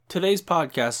Today's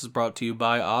podcast is brought to you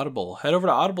by Audible. Head over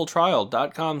to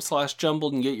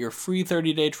audibletrial.com/jumbled and get your free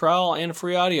 30-day trial and a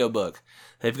free audiobook.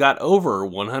 They've got over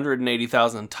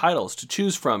 180,000 titles to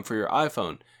choose from for your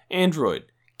iPhone, Android,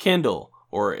 Kindle,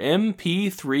 or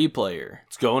MP3 player.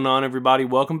 What's going on, everybody?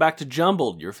 Welcome back to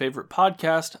Jumbled, your favorite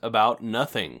podcast about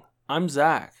nothing. I'm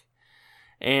Zach.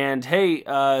 And hey,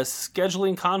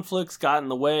 scheduling conflicts got in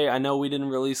the way. I know we didn't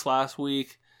release last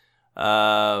week.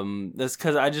 That's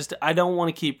because I don't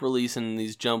want to keep releasing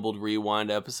these Jumbled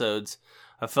Rewind episodes.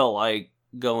 I felt like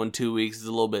going 2 weeks is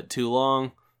a little bit too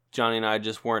long. Johnny and I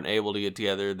just weren't able to get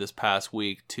together this past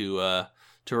week to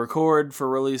record for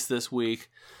release this week.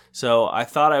 So I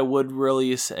thought I would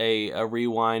release a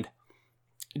rewind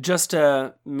just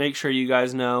to make sure you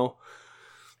guys know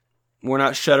we're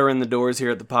not shuttering the doors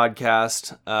here at the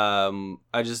podcast.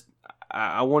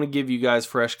 I want to give you guys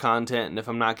fresh content, and if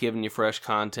I'm not giving you fresh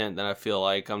content, then I feel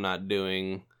like I'm not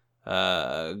doing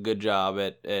a good job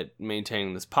at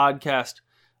maintaining this podcast.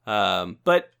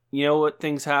 But you know what?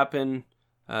 Things happen.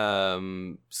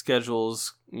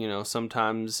 Schedules,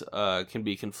 sometimes can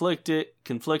be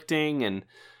conflicting, and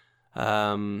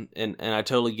I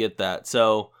totally get that.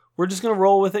 So we're just gonna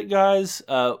roll with it, guys.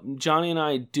 Johnny and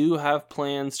I do have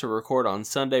plans to record on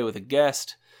Sunday with a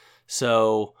guest,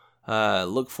 so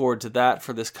look forward to that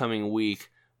for this coming week.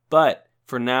 But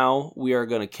for now, we are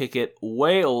going to kick it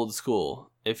way old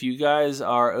school. If you guys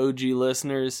are OG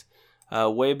listeners,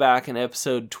 way back in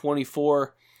episode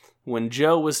 24, when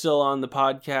Joe was still on the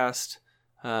podcast,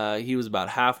 he was about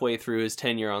halfway through his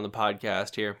tenure on the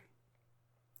podcast here.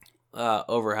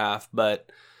 Over half.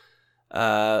 But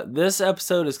this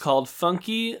episode is called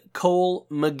Funky Cole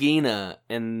Magina,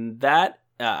 and that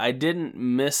I didn't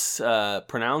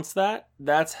mispronounce that.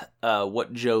 That's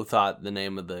what Joe thought the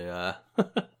name of the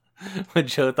what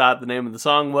Joe thought the name of the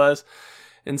song was,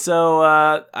 and so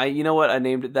I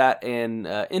named it that. And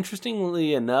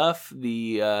interestingly enough,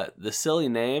 the silly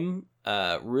name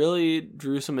really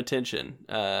drew some attention.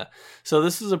 So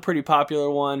this is a pretty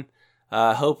popular one.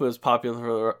 I hope it was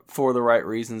popular for the right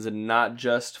reasons and not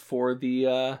just for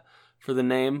the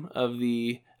name of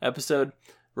the episode.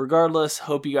 Regardless,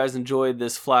 hope you guys enjoyed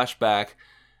this flashback.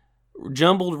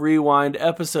 Jumbled Rewind,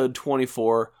 episode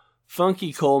 24,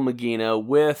 Funky Cole Magina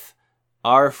with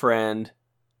our friend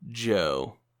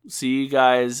Joe. See you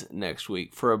guys next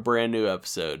week for a brand new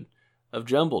episode of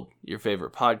Jumbled, your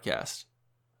favorite podcast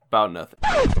about nothing.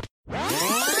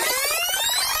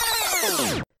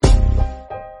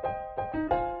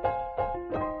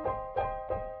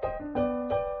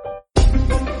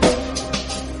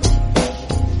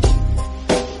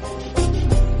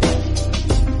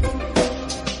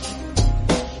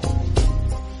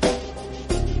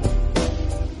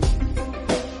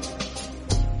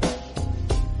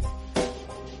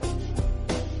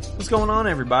 What's going on,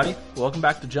 everybody? Welcome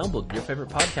back to Jumbled, your favorite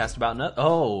podcast about nothing.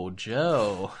 Oh,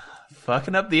 Joe.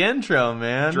 Fucking up the intro,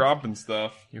 man. Dropping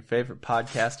stuff. Your favorite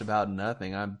podcast about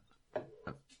nothing. I'm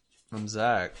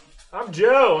Zach. I'm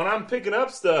Joe, and I'm picking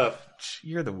up stuff.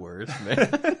 You're the worst,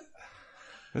 man.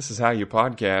 This is how you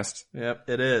podcast. Yep,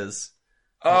 it is.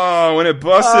 Oh, when it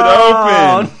busted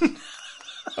open.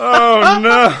 Oh,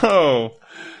 no.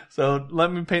 So let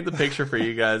me paint the picture for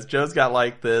you guys. Joe's got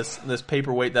like this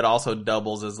paperweight that also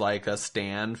doubles as like a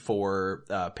stand for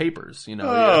papers.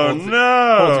 Oh, holds your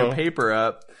no. paper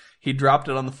up. He dropped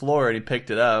it on the floor and he picked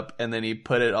it up, and then he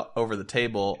put it over the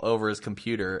table over his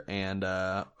computer, and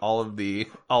all of the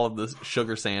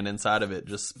sugar sand inside of it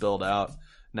just spilled out.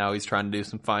 Now he's trying to do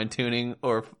some fine tuning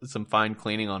or some fine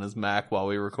cleaning on his Mac while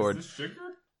we record. Is this sugar?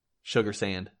 Sugar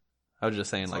sand. I was just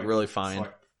saying, like really fine.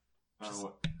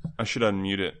 I should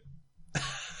unmute it.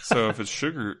 So if it's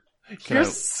sugar, can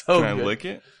I lick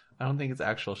it? I don't think it's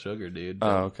actual sugar, dude.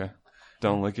 Oh, okay.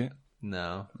 Don't lick it?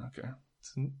 No. Okay.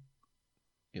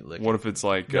 You lick What it. if it's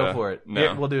like... Go for it. No.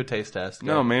 Here, we'll do a taste test.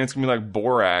 No, man, it's going to be like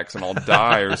borax and I'll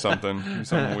die or something. Or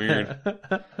something weird.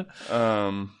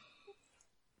 That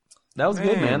was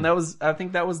good, man. I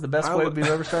think that was the best way we've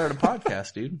ever started a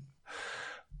podcast, dude.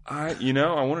 I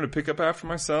wanted to pick up after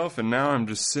myself, and now I'm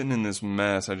just sitting in this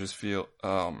mess. I just feel,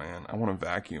 oh man, I want to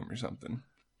vacuum or something.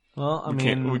 Well,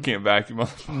 we can't vacuum on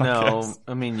the podcast. No,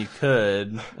 I mean you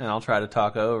could, and I'll try to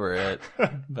talk over it,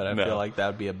 but I feel like that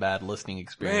would be a bad listening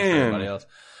experience for everybody else.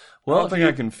 Well, I don't think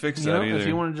I can fix that either. If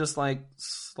you want to just like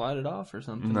slide it off or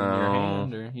something in your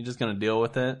hand, or you're just gonna deal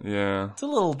with it. Yeah, it's a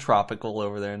little tropical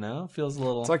over there now. It feels a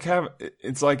little.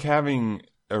 It's like having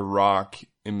a rock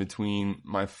in between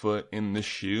my foot and this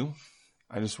shoe.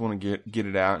 I just want to get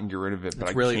it out and get rid of it, but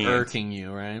it's really irking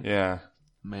you, right? Yeah,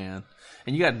 man.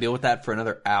 And you got to deal with that for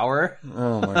another hour.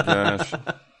 Oh my gosh!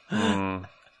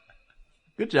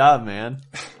 Good job, man.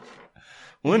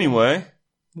 Well, anyway,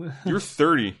 you're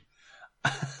 30.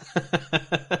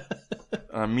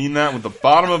 I mean that with the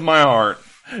bottom of my heart.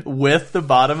 With the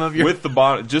bottom of your... With the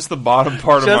bottom, just the bottom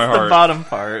part of my heart. Just the bottom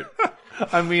part.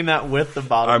 I mean that with the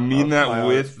bottom. I mean that my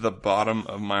with heart. the bottom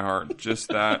of my heart. Just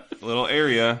that little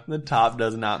area. The top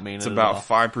does not mean It's it about at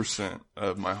 5%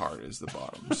 of my heart is the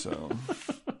bottom. So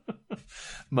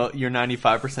all. You're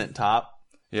 95% top.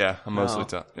 yeah, I'm mostly Oh.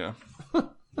 top. Yeah.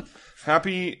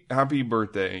 Happy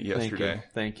birthday yesterday.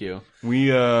 Thank you.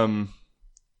 We were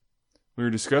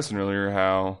discussing earlier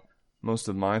how most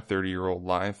of my 30-year-old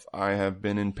life I have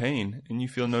been in pain, and you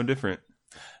feel no different.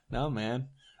 No, man.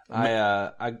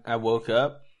 I woke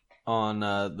up on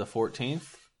the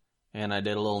 14th, and I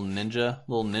did a little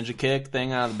ninja kick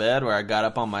thing out of the bed where I got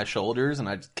up on my shoulders and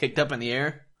I just kicked up in the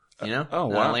air. You know? Oh,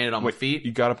 And wow. I landed on my feet.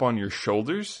 You got up on your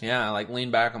shoulders? Yeah, I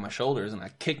leaned back on my shoulders and I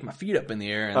kicked my feet up in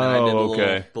the air, and then I Oh, did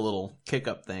okay. the little kick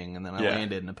up thing, and then I Yeah.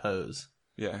 landed in a pose.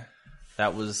 Yeah.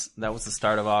 That was the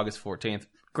start of August 14th.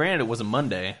 Granted, it was a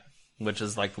Monday, which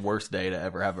is like the worst day to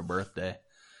ever have a birthday.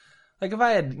 Like if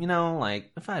I had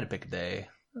to pick a day,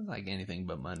 like anything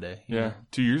but Monday. you Yeah. know?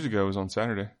 2 years ago was on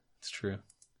Saturday. It's true.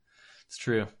 It's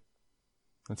true.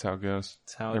 That's how it goes.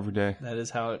 It's how Every day.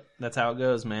 that's how it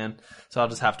goes, man. So I'll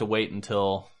just have to wait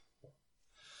until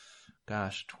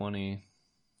 20.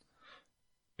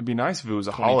 It'd be nice if it was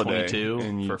a holiday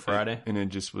 2022 for Friday. and it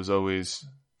just was always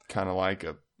kind of like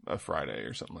a Friday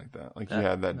or something like that. Like you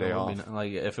had that day would off. be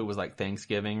like if it was like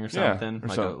Thanksgiving or Yeah, something, or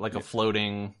like something. a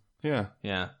floating. Yeah.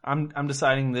 Yeah, I'm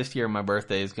deciding this year my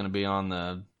birthday is going to be on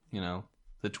the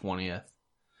 20th.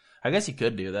 I guess you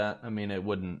could do that. I mean, it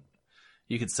wouldn't.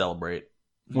 You could celebrate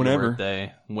your Whenever.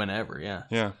 birthday whenever. Yeah.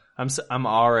 Yeah. I'm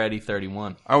already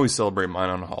 31. I always celebrate mine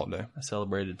on a holiday. I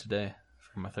celebrated today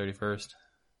for my 31st.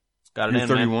 Got it You're in,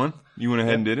 man. 31? You went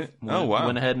ahead and did it? Oh, wow.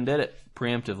 Went ahead and did it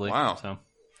preemptively. Wow. So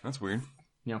That's weird.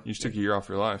 yeah, You just took a year off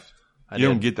your life. I You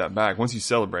don't did. get that back. Once you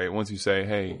celebrate, once you say,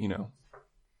 hey,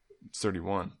 it's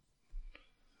 31,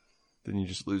 then you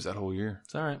just lose that whole year.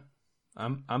 It's all right.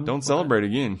 I'm Don't celebrate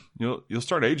again. You'll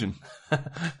start aging.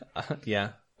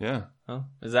 Yeah. Yeah. Oh,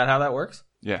 is that how that works?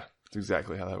 Yeah. That's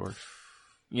exactly how that works.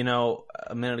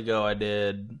 A minute ago I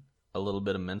did a little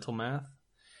bit of mental math,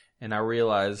 and I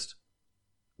realized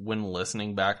when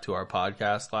listening back to our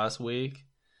podcast last week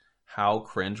how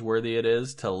cringeworthy it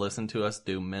is to listen to us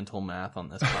do mental math on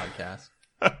this podcast.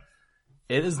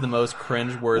 It is the most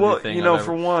cringeworthy thing. I've ever,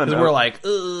 for one, 'cause we're like,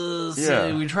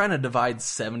 Yeah. we're trying to divide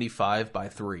 75 by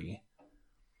 3.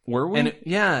 were we?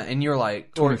 And you're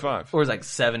like 25. or it's like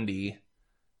 70.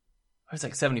 Or it's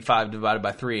like 75 divided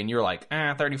by 3, and you're like,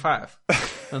 35.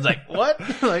 I was like, what?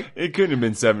 Like It couldn't have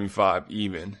been 75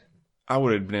 even. I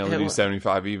would have been able to do Yeah,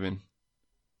 75 even.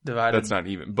 divided. That's not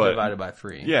even, but divided by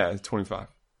 3. yeah, it's 25.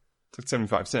 It's like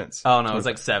 75 cents. Oh no, it was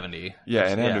like 70. Yeah,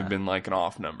 it had to have been like an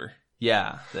off number.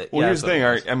 Yeah. Well, here's the thing.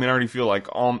 I already feel like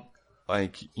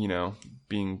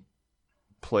being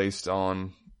placed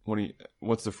on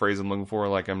what's the phrase I'm looking for?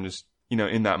 Like I'm just,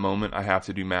 in that moment, I have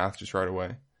to do math just right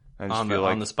away. I just feel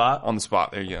like on the spot. on the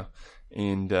spot. There you go.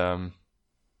 And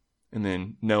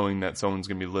then knowing that someone's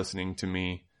going to be listening to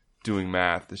me doing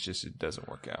math, it doesn't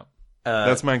work out.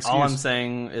 That's my excuse. All I'm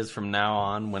saying is from now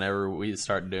on, whenever we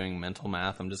start doing mental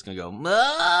math, I'm just gonna go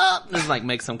 "Ah!" just like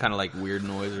make some kind of like weird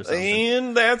noise or something.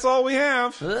 And that's all we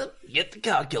have. Get the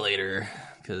calculator,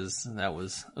 because that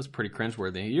was pretty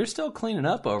cringeworthy. You're still cleaning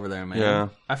up over there, man. Yeah.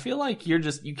 I feel like you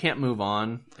can't move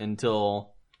on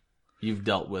until you've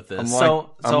dealt with this.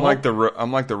 I'm like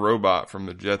the robot from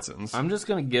the Jetsons. I'm just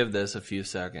gonna give this a few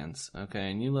seconds, okay?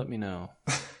 And you let me know.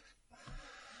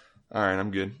 All right,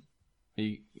 I'm good.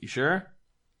 You sure?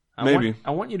 Maybe.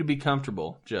 I want you to be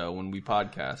comfortable, Joe, when we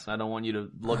podcast. I don't want you to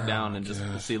look down and just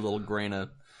see a little grain of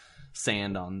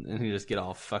sand and you just get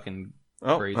all fucking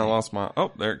crazy. I lost my.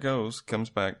 Oh, there it goes. Comes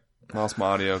back. Lost my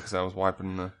audio because I was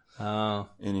wiping the. Oh.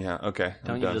 Anyhow, okay.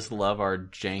 Don't I'm you done. just love our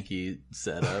janky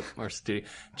setup, our studio?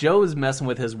 Joe was messing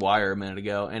with his wire a minute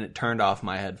ago, and it turned off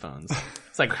my headphones.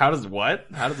 It's like, how does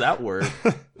that work?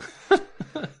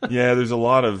 Yeah, there's a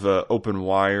lot of open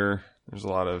wire. There's a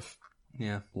lot of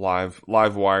Yeah. live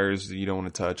wires that you don't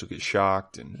want to touch. You'll get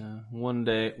shocked. And One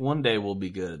day we'll be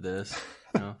good at this.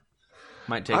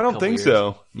 Might take. I don't think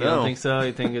so. You don't think so?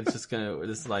 You think it's just gonna?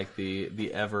 This is like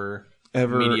the ever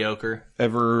mediocre,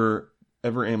 ever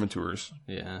amateurs.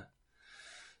 Yeah.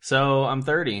 So I'm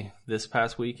 30. This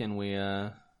past weekend we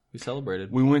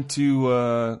celebrated. We went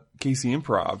to Casey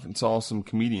Improv and saw some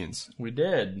comedians. We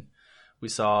did. We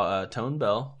saw Tone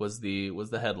Bell was the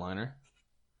headliner.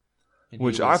 And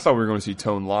Which I thought we were going to see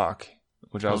Tone Lock,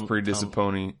 which I was pretty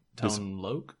disappointing. Tone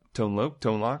Loke? Tone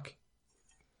Lock?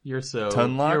 You're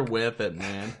Tone Lock? you're with it,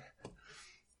 man.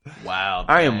 Wow.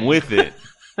 I am with it.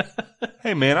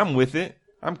 Hey, man, I'm with it.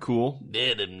 I'm cool.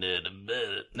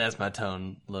 That's my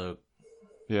tone, Luke.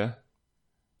 Yeah.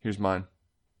 Here's mine.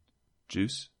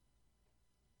 Juice.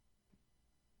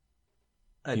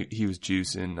 He was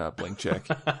Juice in Blank Check.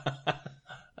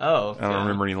 Oh, okay. I don't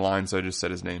remember any lines, so I just said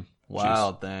his name.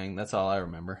 Wild thing. That's all I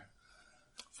remember.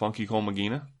 Funky Cole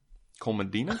Medina? Cole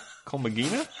Medina? Cole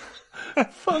Medina?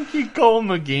 Funky Cole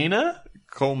Medina?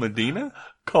 Cole Medina?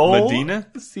 Cole? Medina?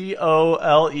 Cole.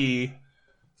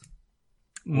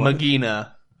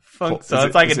 Magina. So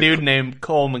it's like a dude named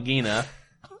Cole Magina.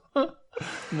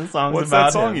 The song's What's about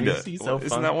that song him. he does? He's so Isn't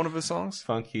fun. that one of his songs?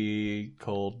 Funky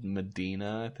Cold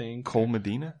Medina, I think. Cole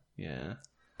Medina? Yeah.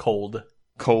 Cold.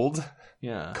 Cold?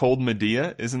 Yeah. Cold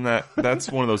Medea? Isn't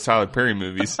that's one of those Tyler Perry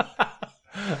movies.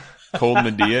 Cold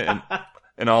Medea,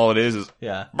 and all it is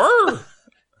Yeah. Brr!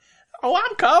 Oh,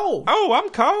 I'm cold. Oh, I'm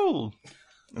cold.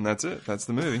 And that's it. That's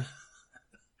the movie.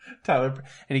 Tyler,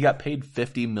 and he got paid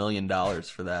 $50 million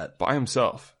for that. By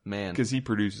himself. Man. Because he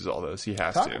produces all those. He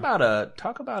has Talk to. about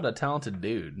a talented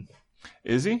dude.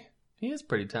 Is he? He is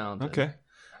pretty talented. Okay.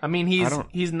 I mean,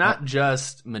 he's not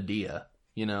just Medea.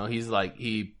 You know, he's like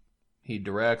he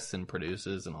directs and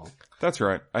produces and all. That's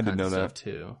right. I didn't know stuff that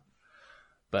too.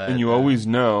 But and you always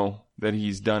know that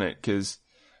he's done it because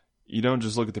you don't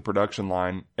just look at the production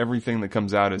line. Everything that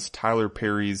comes out is Tyler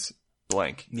Perry's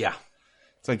blank. Yeah.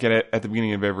 It's like at the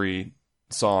beginning of every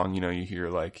song, you know, you hear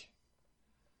like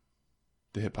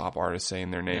the hip hop artist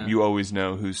saying their name. Yeah. You always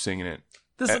know who's singing it.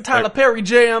 This is a Tyler Perry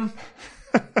jam.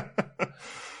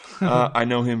 I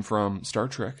know him from Star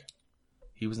Trek.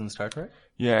 He was in Star Trek?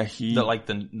 Yeah,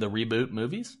 The reboot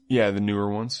movies? Yeah, the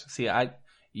newer ones. See,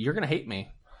 you're gonna hate me.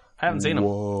 I haven't seen him.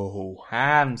 Whoa. I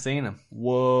haven't seen him.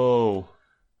 Whoa.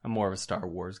 I'm more of a Star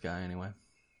Wars guy anyway.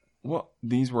 Well,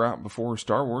 these were out before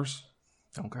Star Wars.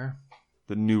 Don't care.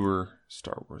 The newer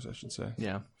Star Wars, I should say.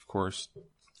 Yeah. Of course.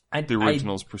 The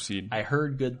originals precede. I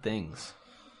heard good things.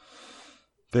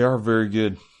 They are very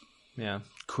good. Yeah.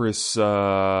 Chris,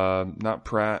 not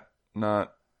Pratt,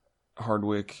 not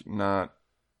Hardwick, not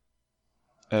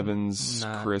Evans.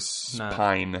 Chris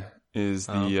Pine is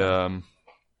the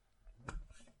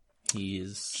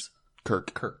He's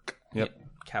Kirk. Yep.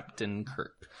 Captain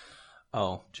Kirk.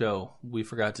 Oh, Joe, we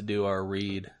forgot to do our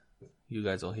read. You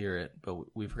guys will hear it, but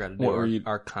we forgot to do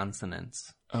our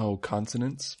consonants. Oh,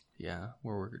 consonants? Yeah,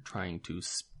 where we're trying to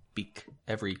speak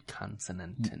every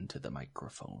consonant into the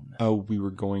microphone. Oh, we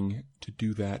were going to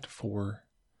do that for...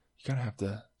 You gotta have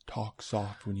to talk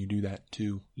soft when you do that,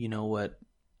 too. You know what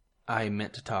I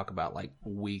meant to talk about like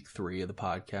week 3 of the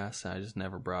podcast, and I just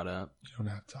never brought up? You don't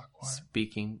have to talk quiet.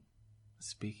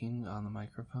 Speaking on the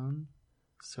microphone,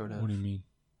 sort of... What do you mean?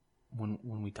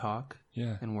 When we talk,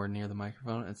 yeah, and we're near the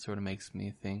microphone, it sort of makes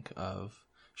me think of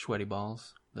Sweaty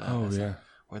Balls. Yeah,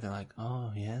 where they're like,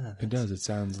 "Oh yeah, it does." It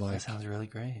sounds really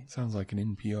great. Sounds like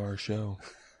an NPR show.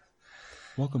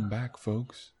 Welcome back,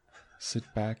 folks. Sit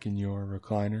back in your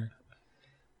recliner,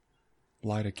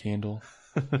 light a candle,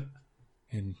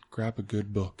 and grab a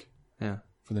good book. Yeah,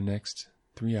 for the next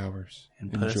 3 hours.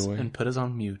 And put us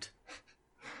on mute.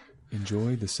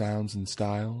 Enjoy the sounds and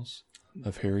styles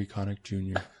of Harry Connick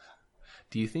Jr.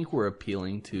 Do you think we're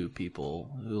appealing to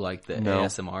people who like the No.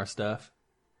 ASMR stuff?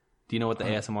 Do you know what the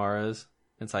ASMR is?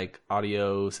 It's like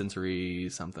audio sensory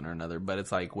something or another, but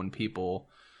it's like when people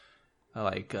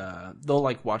like they'll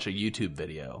like watch a YouTube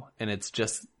video and it's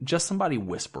just somebody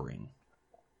whispering.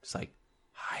 It's like,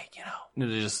 "Hi," you know.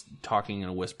 And they're just talking in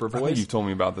a whisper voice. I think you've told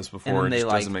me about this before. It just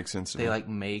doesn't make sense to me. They like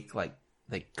make like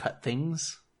they cut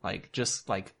things like just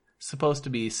like supposed to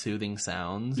be soothing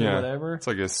sounds or whatever. It's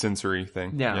like a sensory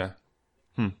thing. Yeah.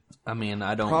 I mean,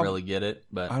 I don't really get it,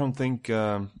 but I don't think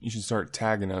you should start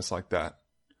tagging us like that.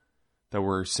 That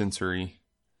we're sensory.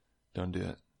 Don't do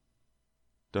it.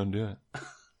 Don't do it.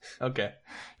 Okay.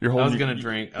 I was gonna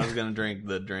drink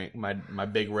the drink. My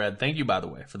Big Red. Thank you, by the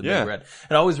way, for the Big Red.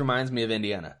 It always reminds me of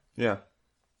Indiana. Yeah.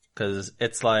 Because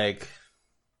it's like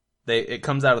it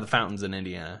comes out of the fountains in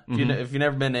Indiana. If you've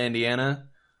never been to Indiana,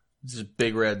 it's just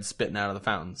Big Red spitting out of the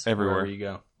fountains everywhere wherever you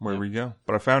go. Wherever you go.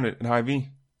 But I found it at Hy-Vee.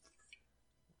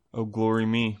 Oh, glory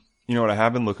me. You know what I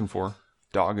have been looking for?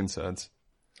 Dog and Suds.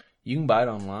 You can buy it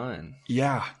online.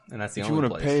 Yeah. And that's the if only you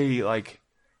want place. to pay like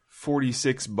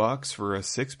 $46 for a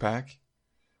 6-pack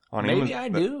on Amazon. Maybe I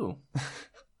do.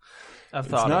 I've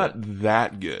thought it's not of it.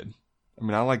 that good. I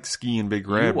mean, I like skiing Big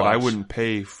Red, but I wouldn't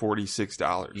pay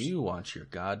 $46. You watch your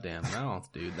goddamn mouth,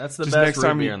 dude. That's the just best root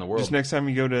time beer in the world. Just next time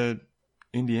you go to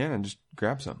Indiana, just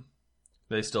grab some.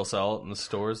 They still sell it in the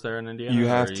stores there in Indiana? You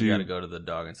have or to. You got to go to the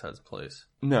Dog and Suds place.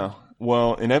 No.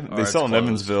 Well, they sell in closed,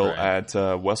 Evansville right? at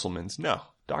Wesselman's. No.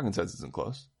 Dog and Suds isn't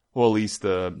close. Well, at least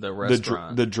the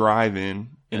restaurant. the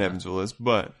drive-in in Yeah. Evansville is,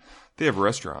 but they have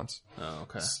restaurants. Oh,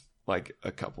 okay. Like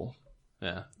a couple.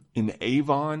 Yeah. In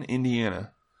Avon,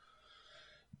 Indiana.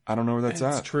 I don't know where that's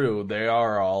It's at. true. They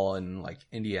are all in like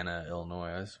Indiana,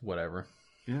 Illinois, whatever.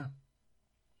 Yeah.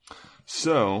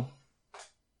 So,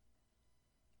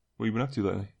 what you been up to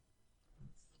lately?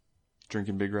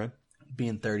 Drinking Big Red?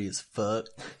 Being 30 as fuck.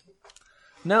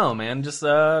 No, man, just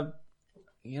like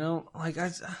In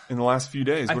the last few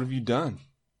days, what have you done?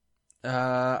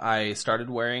 I started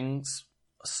wearing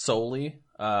solely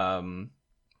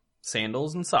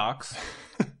sandals and socks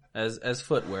as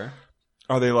footwear.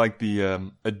 Are they like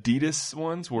the Adidas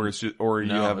ones, where it's just, or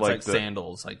you have it's like like the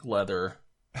sandals, like leather.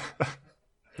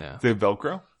 Yeah. they have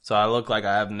Velcro? So I look like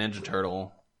I have Ninja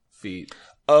Turtle feet.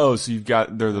 Oh, so you've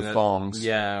got they're the And thongs.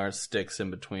 Yeah, or sticks in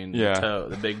between Yeah.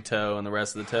 the big toe and the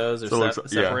rest of the toes are So it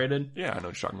looks- yeah. separated. Yeah, I know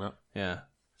what you're talking about. Yeah.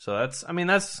 So that's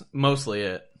mostly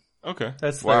it. Okay,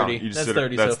 That's wow. 30. You just That's said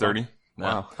 30 That's so far. 30. Yeah.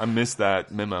 Wow, I missed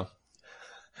that memo.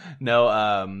 No,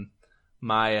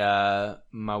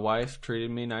 my wife treated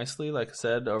me nicely. Like I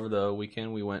said, over the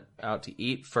weekend we went out to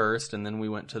eat first, and then we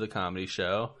went to the comedy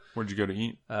show. Where'd you go to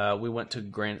eat? We went to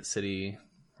Granite City.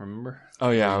 Remember?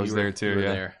 Oh yeah, I You was were- there too. You were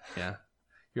Yeah, there. Yeah.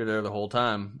 You were there the whole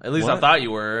time. At least I What? thought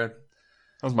you were.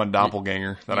 that was my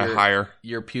doppelganger that I Your- hire.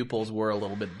 Your pupils were a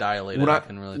little bit dilated. When I I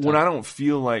can really when tell. I don't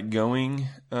feel like going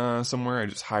somewhere, I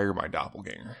just hire my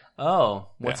doppelganger. Oh,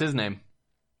 what's Yeah. his name?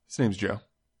 His name's Joe.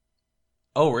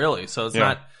 Oh, really? So it's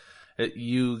Yeah. not.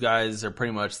 You guys are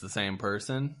pretty much the same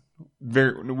person,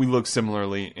 We look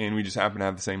similarly, and we just happen to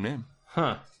have the same name.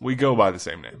 huh? We go by the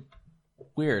same name.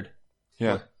 Weird.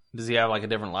 Yeah. Does he have like a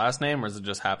different last name, or does it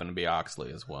just happen to be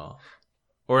Oxley as well?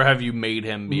 Or have you made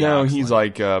him be? No, Oxley? he's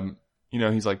like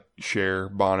he's like Cher,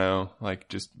 Bono, like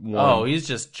just one. Oh, he's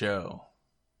just Joe.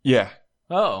 Yeah.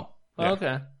 Oh, Yeah.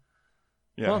 okay.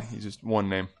 Yeah, Well- he's just one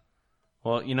name.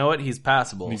 Well, you know what? He's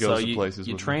passable. He goes so to you, places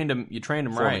you with trained him. You trained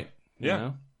him For me. right. you Yeah.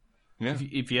 know? Yeah.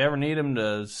 If you ever need him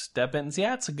to step in, see,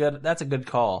 that's a good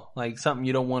call. Like something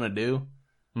you don't want to do.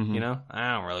 Mhm. You know,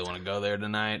 I don't really want to go there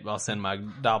tonight. I'll send my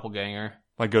doppelganger.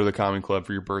 Like go to the comedy club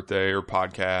for your birthday or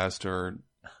podcast or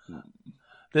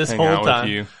This hang whole out time,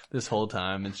 with you. this whole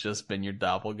time, it's just been your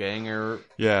doppelganger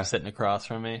Yeah. sitting across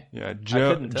from me. Yeah.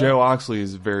 couldn't tell. Joe Oxley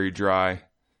is very dry.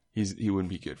 He wouldn't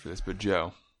be good for this, but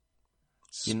Joe,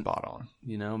 spot on.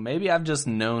 You know, maybe I've just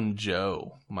known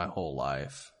Joe my whole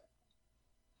life.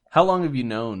 How long have you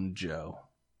known Joe?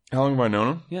 How long have I known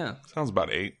him? Yeah. Sounds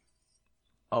about 8.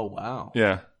 Oh wow.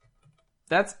 Yeah.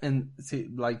 That's and see,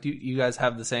 like, do you guys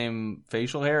have the same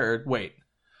facial hair? Or wait,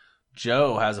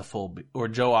 Joe has a full, or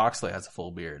Joe Oxley has a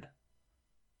full beard.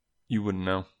 You wouldn't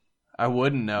know. I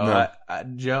wouldn't know.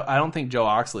 No. I don't think Joe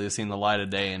Oxley has seen the light of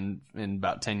day in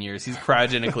about 10 years. He's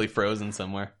cryogenically frozen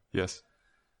somewhere. Yes.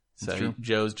 So true.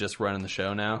 Joe's just running the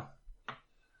show now.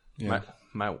 Yeah.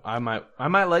 I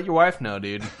might let your wife know,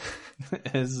 dude.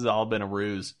 This has all been a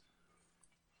ruse.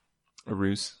 A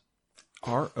ruse.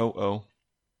 ROOSE.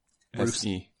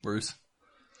 Ruse.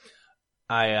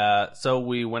 So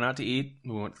we went out to eat.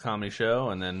 We went to the comedy show,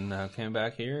 and then came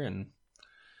back here, and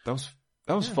That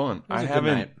was fun. it was a good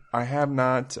night. I have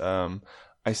not.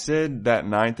 I said that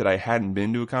night that I hadn't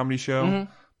been to a comedy show,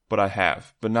 Mm-hmm. but I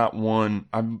have. But not one.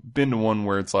 I've been to one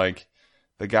where it's like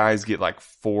the guys get like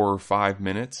 4 or 5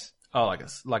 minutes. oh, like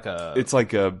a It's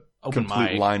like a Open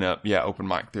complete mic. lineup. Yeah, open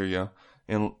mic. There you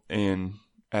go. And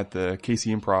at the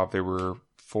KC Improv, there were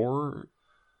 4.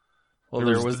 well, there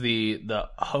there was was the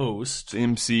host, The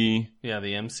MC, yeah,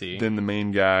 the MC, then the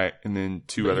main guy, and then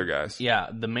 2 other guys. yeah,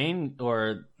 the main,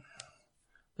 or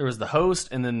there was the host,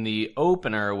 and then the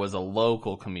opener was a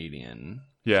local comedian,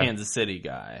 Yeah. Kansas City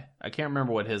guy. I can't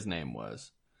remember what his name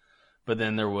was, but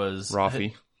then there was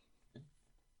Rafi.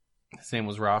 His name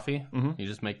was Rafi. Mhm. You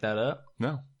just make that up.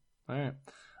 No. All right.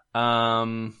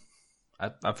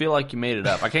 I feel like you made it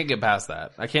up. I can't get past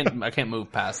that. I can't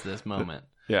move past this moment.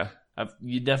 Yeah.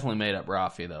 You definitely made up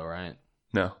Rafi though, right?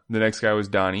 No. The next guy was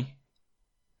Donnie.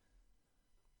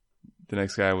 The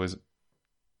next guy was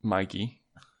Mikey.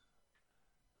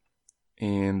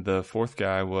 And the 4th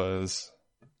guy was...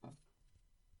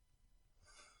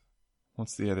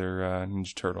 What's the other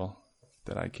Ninja Turtle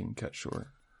that I can cut short?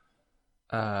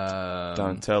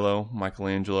 Donatello,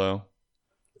 Michelangelo,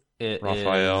 It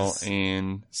Raphael, is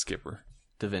and Skipper.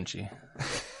 Da Vinci.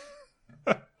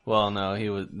 Well, no, he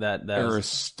was that was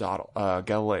Aristotle.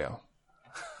 Galileo.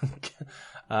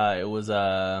 it was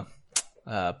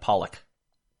Pollock.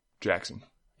 Jackson.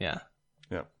 Yeah.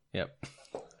 Yep.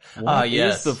 Ah,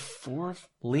 yes. Is the 4th?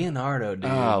 Leonardo,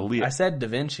 dude. Leo. I said Da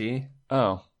Vinci.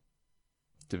 Oh.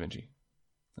 Da Vinci.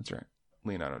 That's right.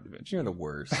 Leonardo da Vinci. You're the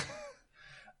worst.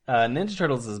 Ninja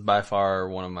Turtles is by far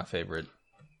one of my favorite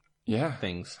Yeah.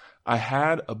 things. I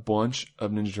had a bunch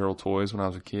of Ninja Turtle toys when I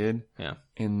was a kid. Yeah.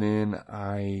 And then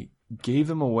I gave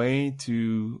them away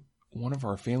to one of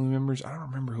our family members. I don't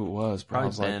remember who it was. But I Probably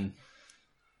was like, Ben.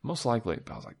 most likely.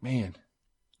 But I was like, man.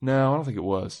 No, I don't think it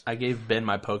was. I gave Ben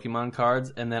my Pokemon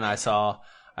cards, and then I saw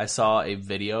a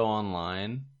video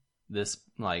online this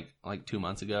like 2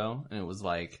 months ago, and it was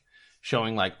like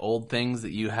showing like old things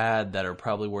that you had that are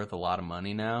probably worth a lot of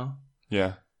money now.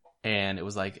 Yeah. And it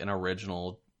was like an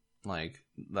original, like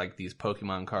these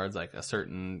Pokemon cards, like a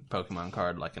certain Pokemon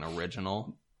card, like an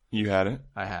original. You had it?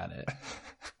 I had it.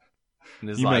 And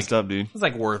it's You like, messed up, dude. It's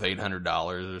like worth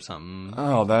 $800 or something.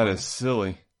 Oh, that is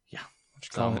silly. Yeah.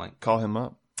 Call him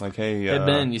up. Like, hey, Hey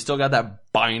Ben, you still got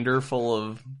that binder full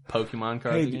of Pokemon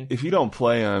cards hey, again? if you don't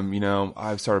play them,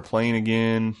 I've started playing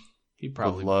again. He Would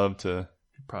probably love to.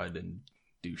 probably didn't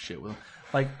do shit with them.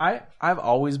 Like I've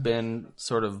always been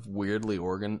sort of weirdly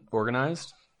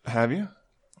organized. Have you?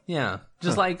 Yeah,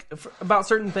 just like about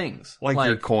certain things. Like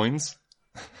your coins?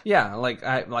 Yeah, like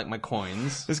my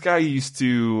coins. This guy used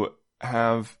to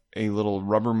have a little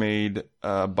Rubbermaid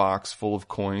box full of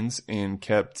coins and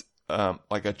kept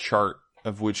like a chart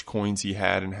of which coins he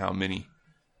had and how many.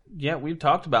 Yeah, we've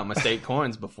talked about my state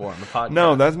coins before on the podcast.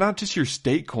 No, that's not just your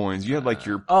state coins. You had like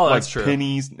your that's like true.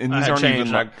 pennies, and these aren't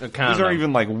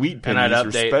even like wheat and I'd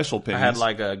pennies or update, special pennies. I had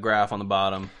like a graph on the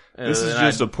bottom. This is And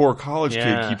just a poor college kid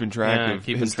Yeah, keeping track of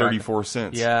keeping his track. 34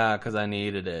 cents. Yeah, because I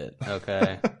needed it.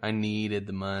 Okay, I needed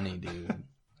the money, dude.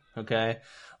 Okay,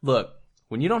 look,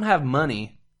 when you don't have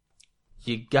money,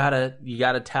 you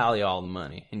gotta tally all the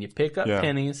money, and you pick up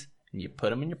pennies and you put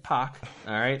them in your pocket.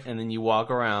 All right, and then you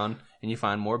walk around and you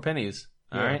find more pennies.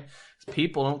 All right,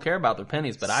 people don't care about their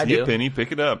pennies, but I See do. a penny,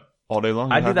 pick it up all day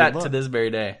long. I You'll do have that good to luck. this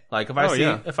very day. Like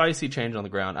if I see change on the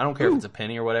ground, I don't care if it's a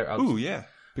penny or whatever. I'll Ooh, yeah.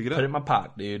 Pick it put it up. in my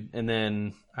pocket, dude. And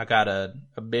then I got a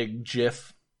big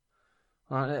GIF.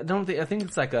 I think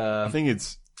it's like I think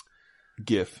it's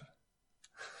GIF.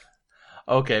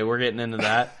 Okay, we're getting into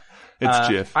that. It's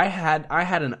GIF. I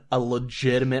had a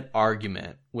legitimate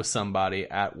argument with somebody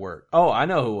at work. Oh, I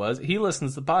know who it was. He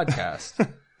listens to the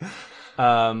podcast.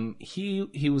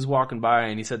 He was walking by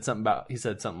and he said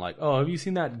something like, "Oh, have you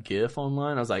seen that GIF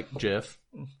online?" I was like, "GIF."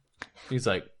 He's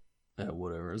like,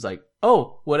 "Whatever." I was like,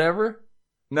 "Oh, whatever."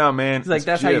 No, man. He's like, it's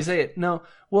 "That's GIF. how you say it." No,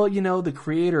 well, the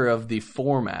creator of the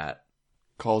format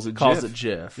Calls it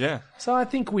GIF. Yeah. So I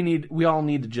think we all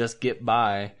need to just get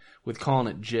by with calling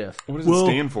it GIF. What does it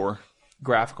stand for?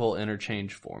 Graphical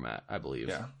interchange format, I believe.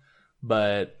 Yeah.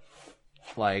 But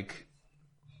like,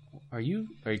 are you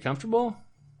comfortable?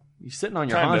 You're sitting on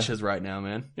your Kinda. haunches right now,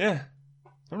 man. Yeah.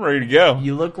 I'm ready to go.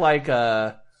 You look like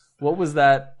what was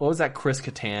that Chris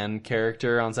Kattan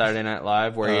character on Saturday Night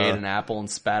Live where he ate an apple and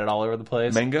spat it all over the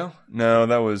place? Mango? No,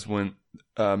 that was when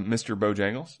Mr.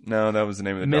 Bojangles? No, that was the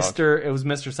name of the dog. It was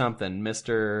Mr. something.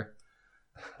 Mr.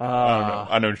 I don't know.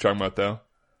 I know what you're talking about though.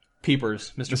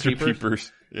 Peepers. Mr. Mr.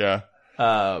 Peepers. Yeah.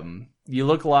 You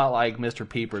look a lot like Mr.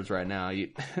 Peepers right now.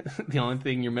 The only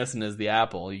thing you're missing is the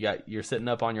apple. You're sitting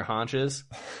up on your haunches.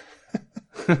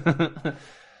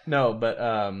 No, but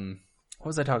what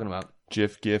was I talking about?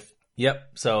 GIF.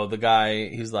 Yep. So the guy,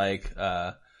 he's like,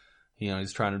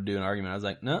 he's trying to do an argument. I was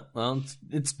like, no, well,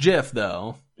 it's GIF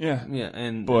though. Yeah.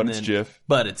 Yeah, But it's GIF.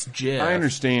 But it's GIF. I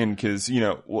understand because,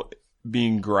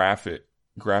 being graphic,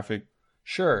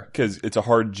 Sure. because it's a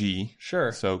hard G.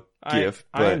 Sure. So GIF.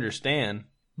 I understand.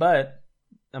 But,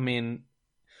 I mean,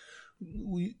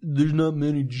 there's not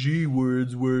many G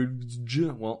words where it's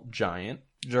giant,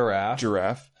 giraffe.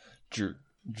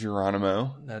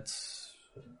 Geronimo. That's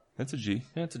That's a G.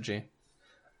 a G.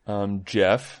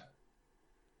 Jeff.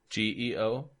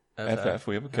 GEOFF. FF.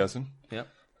 We have a cousin. Yep.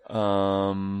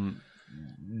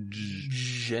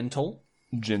 Gentle.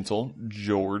 Gentle.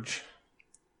 George.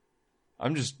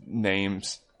 I'm just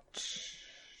names.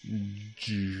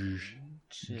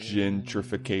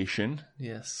 Gentrification.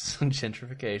 Yes.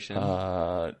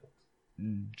 Gentrification.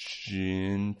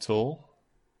 Gentle.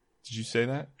 Did you say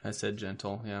that? I said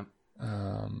gentle, yeah.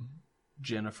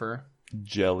 Jennifer.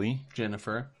 Jelly.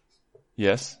 Jennifer.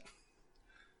 Yes.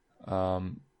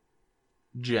 Gem.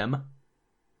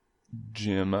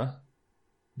 Gemma.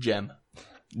 Gem.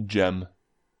 Gem.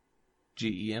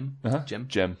 GEM. Uh-huh. Gem.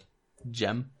 Gem.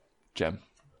 Gem. Gem.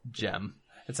 Gem.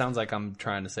 It sounds like I'm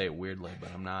trying to say it weirdly,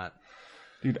 but I'm not.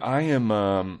 Dude,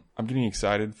 I'm getting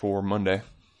excited for Monday.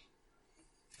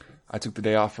 I took the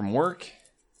day off from work.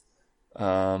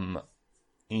 And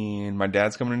my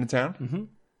dad's coming into town. Mm-hmm.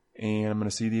 And I'm going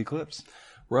to see the eclipse.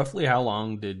 Roughly how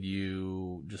long did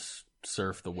you just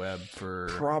surf the web for?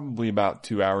 Probably about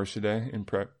 2 hours today in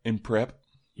prep.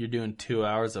 You're doing 2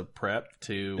 hours of prep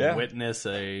to witness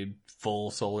a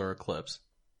full solar eclipse.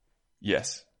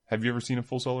 Yes. Have you ever seen a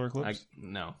full solar eclipse?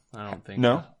 No, I don't think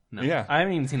No? so. No. Yeah. I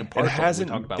haven't even seen a partial.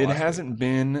 It hasn't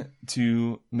been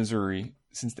to Missouri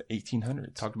since the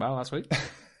 1800s. Talked about it last week.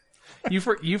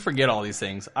 You forget all these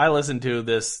things. I listen to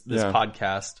this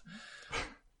podcast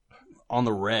on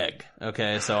the reg.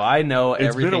 Okay, so I know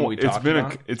everything we talked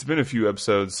about. It's been a few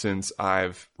episodes since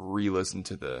I've re-listened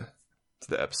to the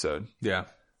episode. Yeah.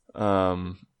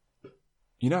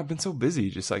 I've been so busy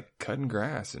just like cutting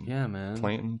grass and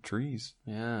planting trees.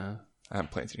 Yeah. I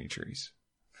haven't planted any trees.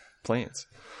 Plants.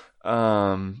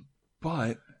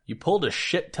 But you pulled a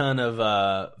shit ton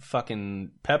of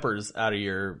fucking peppers out of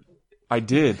your. I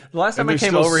did. The last time I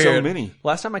came over here,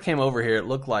 last time I came over here, it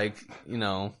looked like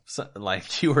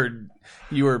like you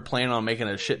were planning on making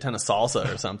a shit ton of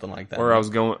salsa or something like that. Or I was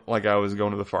going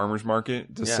to the farmer's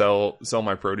market to sell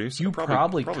my produce. You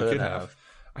probably could have.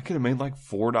 I could have made like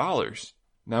 $4.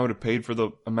 And I would have paid for the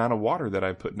amount of water that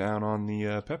I put down on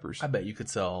the peppers. I bet you could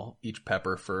sell each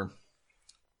pepper for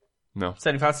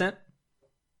 75 cents.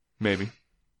 Maybe.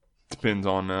 Depends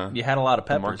on you had a lot of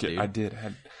peppers, dude. I did.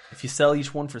 If you sell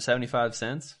each one for 75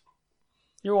 cents,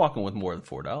 you're walking with more than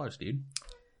 $4, dude.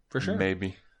 For sure.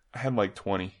 Maybe. I had like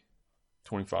 20,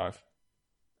 25.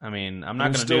 I mean, I'm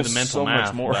not going to do the mental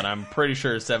math, but I'm pretty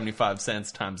sure 75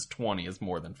 cents times 20 is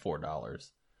more than $4.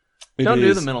 Don't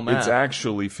do the mental math. It's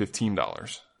actually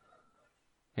 $15.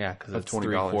 Yeah, because it's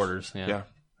 3 quarters. Yeah.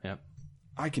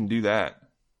 I can do that.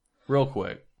 Real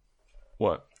quick.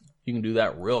 What? You can do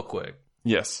that real quick.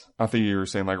 Yes. I think you were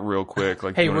saying like real quick.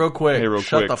 Like, hey, real quick.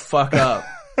 Shut the fuck up.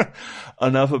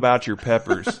 Enough about your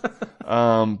peppers.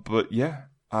 But yeah,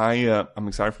 I'm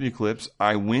excited for the eclipse.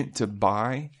 I went to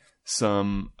buy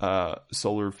some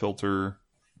solar filter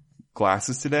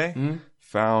glasses today. Mm-hmm.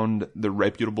 Found the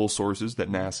reputable sources that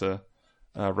NASA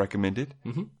recommended.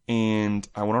 Mm-hmm. And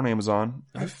I went on Amazon.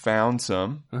 Mm-hmm. I found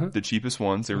some, the cheapest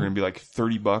ones. They were going to be like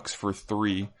 $30 for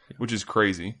 3, which is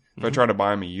crazy. If I tried to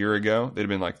buy them a year ago, they'd have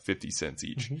been like 50 cents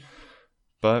each. Mm-hmm.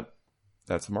 But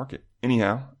that's the market.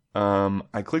 Anyhow,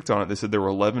 I clicked on it. They said there were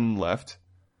 11 left.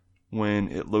 When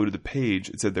it loaded the page,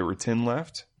 it said there were 10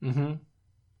 left. Mm-hmm.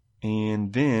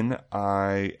 And then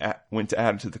I went to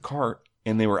add it to the cart,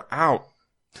 and they were out.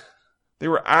 They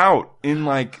were out in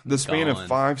like the span of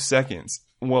 5 seconds.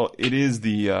 Well, it is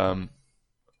the,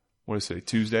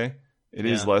 Tuesday? It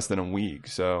is less than a week,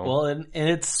 so. Well, and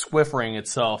it's swiffering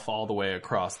itself all the way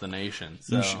across the nation.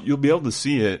 So. You'll be able to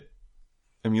see it.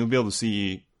 I mean, you'll be able to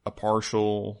see a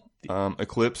partial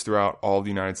eclipse throughout all of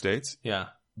the United States. Yeah.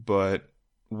 But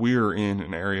we're in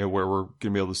an area where we're going to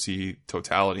be able to see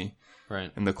totality.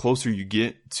 Right. And the closer you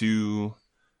get to,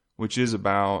 which is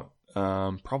about,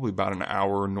 probably about an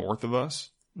hour north of us,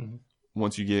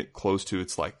 once you get close to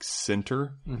its like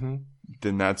center,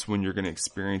 then that's when you're going to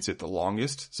experience it the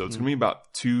longest. So it's going to be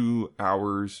about 2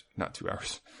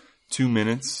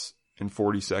 minutes and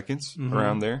 40 seconds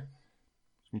around there.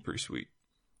 It's going to be pretty sweet.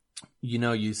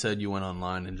 You said you went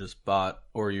online and just bought,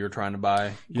 or you were trying to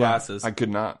buy glasses. I could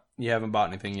not. You haven't bought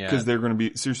anything yet. Because they're going to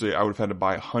be, seriously, I would have had to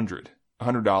buy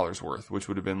 $100 worth, which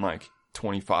would have been like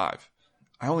 $25.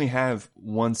 I only have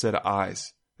one set of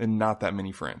eyes and not that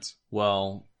many friends.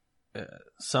 Well,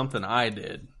 something I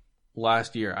did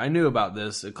last year. I knew about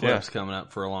this eclipse coming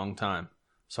up for a long time.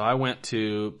 So I went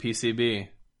to PCB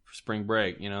for spring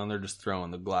break, and they're just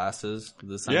throwing the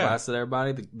sunglasses at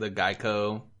everybody, the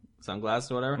Geico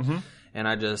sunglasses or whatever. Mm-hmm.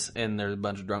 And there's a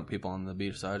bunch of drunk people on the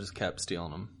beach, so I just kept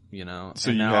stealing them, So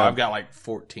and now I've got like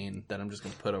 14 that I'm just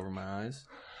going to put over my eyes.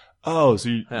 Oh, so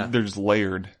they're just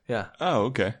layered. Yeah. Oh,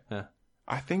 okay. Yeah.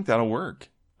 I think that'll work.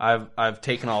 I've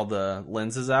taken all the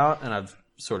lenses out and I've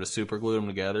sort of super glued them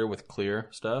together with clear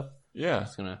stuff. Yeah.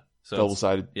 So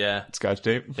double-sided. Yeah. Scotch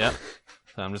tape. Yep.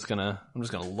 So I'm just gonna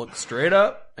look straight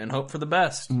up and hope for the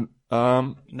best.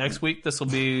 Next week this will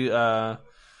be the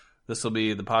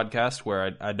podcast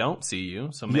where I don't see you.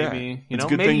 So maybe it's a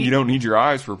good thing you don't need your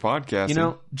eyes for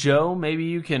podcasting. Joe, maybe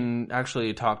you can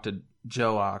actually talk to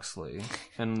Joe Oxley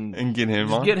and get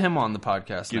him on. Get him on the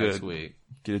podcast next week.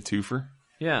 Get a twofer.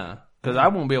 Yeah. Because I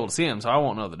won't be able to see him, so I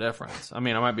won't know the difference. I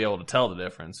mean, I might be able to tell the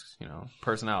difference.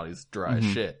 Personality's dry as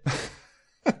shit.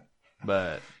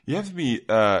 But you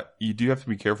do have to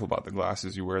be careful about the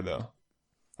glasses you wear, though.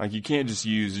 Like, you can't just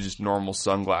use just normal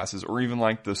sunglasses, or even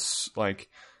like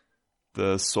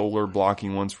the solar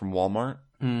blocking ones from Walmart.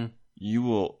 Mm. You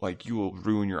will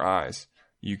ruin your eyes.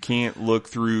 You can't look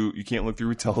through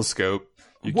a telescope.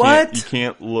 You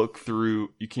can't look through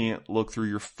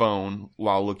your phone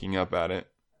while looking up at it.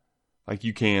 Like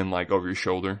you can, over your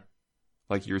shoulder,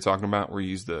 like you were talking about, where you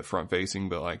use the front facing,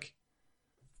 but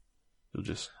You'll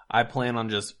just... I plan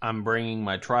on I'm bringing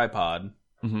my tripod,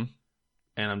 Mm-hmm.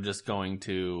 and I'm just going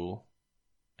to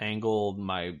angle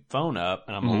my phone up,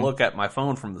 and I'm going Mm-hmm. to look at my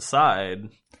phone from the side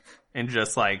and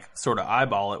just like sort of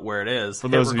eyeball it where it is. For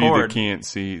Hit those of you record, that can't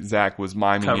see, Zach was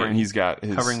miming it, and he's got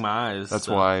his... covering my eyes. That's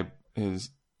so. why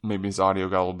maybe his audio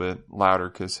got a little bit louder,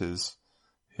 because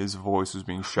his voice was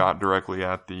being shot directly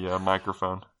at the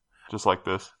microphone, just like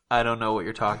this. I don't know what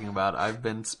you're talking about. I've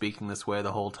been speaking this way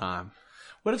the whole time.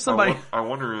 What if somebody... I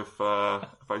wonder if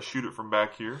I shoot it from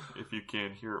back here, if you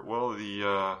can hear it well.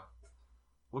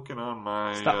 Looking on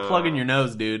my... Stop plugging your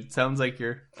nose, dude. Sounds like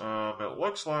you're... It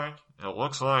looks like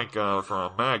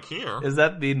from back here. Is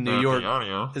that the New York... The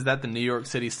audio. Is that the New York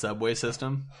City subway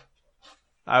system?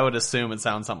 I would assume it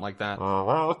sounds something like that.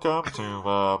 Welcome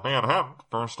to Manhattan.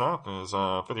 First stop is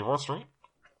 54th Street.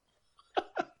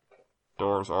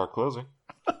 Doors are closing.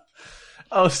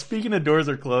 Oh, speaking of doors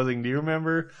are closing, do you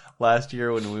remember last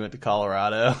year when we went to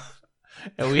Colorado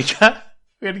and we had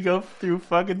to go through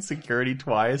fucking security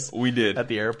twice? We did. At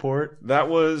the airport. That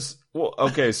was... Well,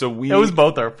 okay, so It was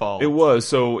both our fault. It was.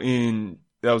 So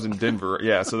that was in Denver.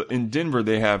 Yeah, so in Denver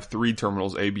they have 3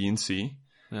 terminals, A, B, and C.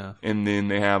 Yeah. And then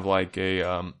they have like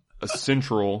a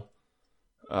central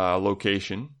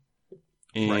location.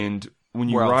 And when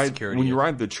you ride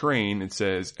the train, it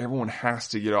says everyone has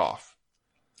to get off.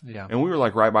 Yeah. And we were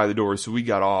like right by the doors, so we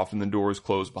got off and the doors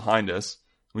closed behind us.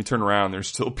 We turn around, there's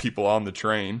still people on the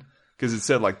train. Because it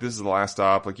said like this is the last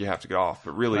stop, like you have to get off.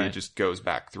 But really it just goes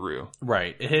back through.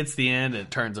 Right. It hits the end and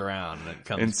it turns around and it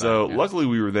comes and back. So yeah. luckily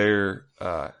we were there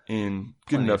in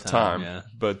good Plenty enough of time. Yeah.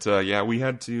 But we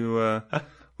had to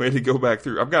go back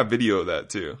through. I've got video of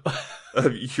that too.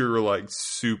 You were like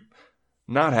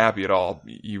not happy at all.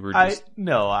 You were just...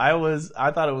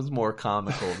 I thought it was more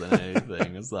comical than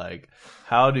anything. It's like,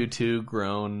 how do 2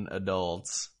 grown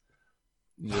adults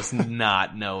just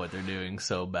not know what they're doing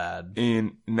so bad?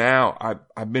 And now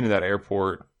I've been to that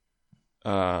airport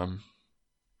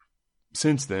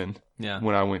since then. Yeah.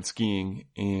 When I went skiing,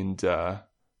 and I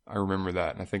remember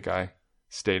that, and I think I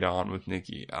stayed on with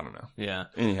Nikki. I don't know. Yeah.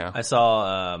 Anyhow, I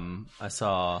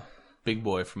saw Big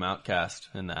Boy from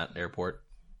Outkast in that airport.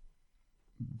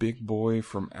 Big Boy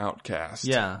from Outkast.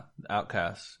 Yeah,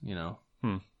 Outkast.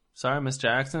 Sorry, Miss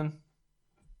Jackson.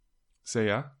 Say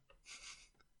yeah.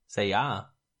 Say yeah.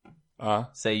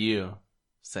 Say you.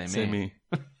 Say me. Say me.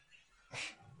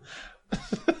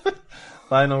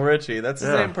 Lionel Richie. That's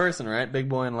the same person, right? Big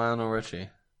Boy and Lionel Richie.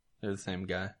 They're the same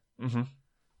guy. Mm-hmm.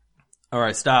 All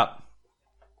right, stop.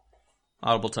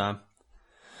 Audible time.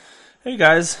 Hey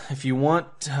guys, if you want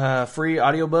a free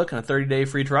audiobook and a 30-day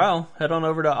free trial, head on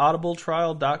over to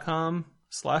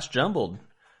audibletrial.com/jumbled.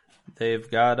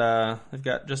 They've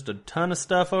got just a ton of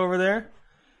stuff over there,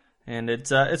 and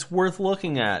it's worth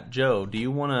looking at. Joe, do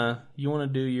you wanna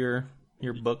do your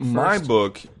book first? My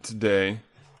book today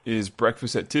is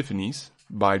Breakfast at Tiffany's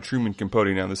by Truman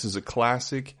Capote. Now, this is a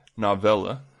classic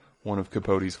novella, one of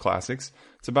Capote's classics.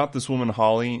 It's about this woman,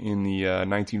 Holly, in the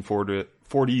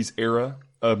 1940s era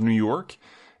of New York,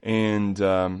 and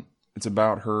it's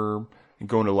about her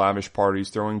going to lavish parties,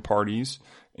 throwing parties,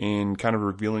 and kind of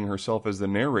revealing herself as the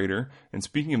narrator. And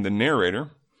speaking of the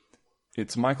narrator,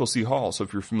 it's Michael C. Hall. So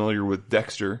if you're familiar with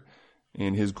Dexter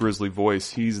and his grisly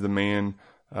voice, he's the man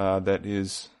that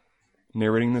is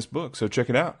narrating this book. So check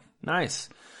it out. Nice.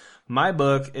 My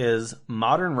book is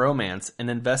Modern Romance: An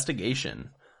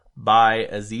Investigation by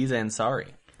Aziz Ansari,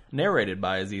 narrated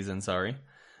by Aziz Ansari.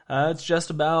 It's just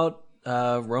about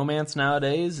romance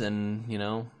nowadays, and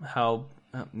how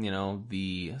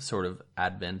the sort of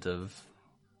advent of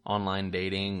online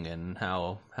dating and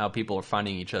how people are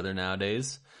finding each other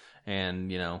nowadays,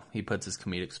 and he puts his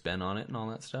comedic spin on it and all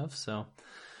that stuff. So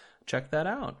check that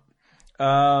out.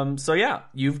 So yeah,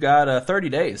 you've got 30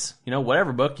 days.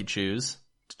 Whatever book you choose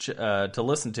to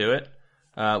listen to it.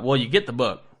 Well, you get the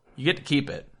book, you get to keep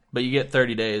it, but you get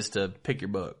 30 days to pick your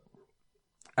book.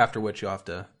 After which you'll have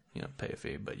to pay a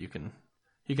fee, but you can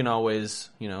always,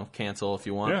 cancel if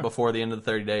you want before the end of the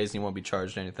 30 days and you won't be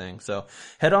charged anything. So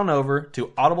head on over to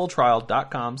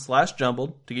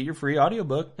audibletrial.com/jumbled to get your free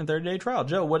audiobook and 30-day trial.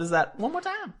 Joe, what is that? One more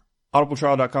time.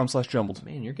 audibletrial.com/jumbled.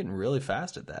 Man, you're getting really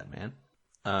fast at that, man.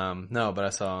 No, but I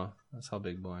saw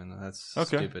Big Boy, and that's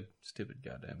stupid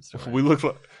goddamn story. We look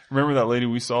like, remember that lady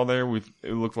we saw there? It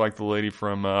looked like the lady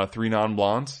from 3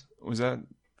 Non-Blondes. Was that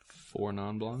 4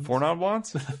 Non-Blondes? 4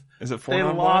 Non-Blondes? Is it 4 They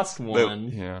Non-Blondes? lost one.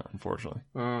 Yeah, unfortunately.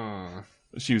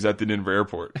 She was at the Denver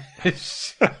airport. They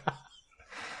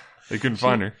couldn't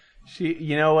find her.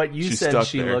 You know what? You said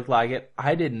she there. looked like it.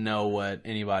 I didn't know what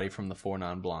anybody from the 4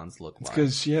 Non-Blondes looked like.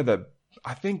 Because she had that.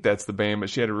 I think that's the band, but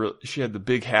she had the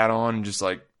big hat on and just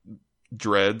like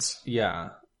dreads. Yeah.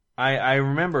 I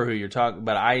remember who you're talking,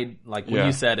 but when Yeah.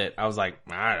 you said it, I was like,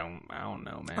 I don't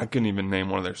know, man. I couldn't even name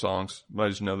one of their songs, but I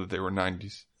just know that they were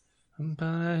 90s.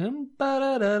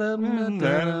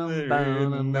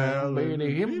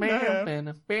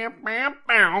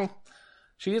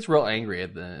 She gets real angry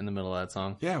in the middle of that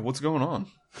song. Yeah, what's going on?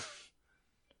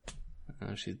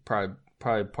 She's probably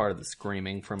part of the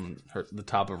screaming from the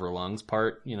top of her lungs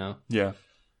part, you know. Yeah.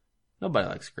 Nobody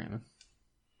likes screaming.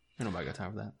 Ain't nobody got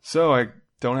time for that. So I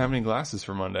don't have any glasses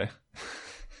for Monday.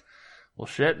 Well,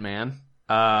 shit, man.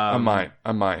 I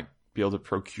might be able to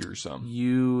procure some.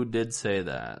 You did say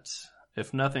that.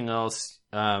 If nothing else,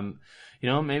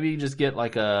 maybe you just get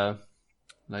like a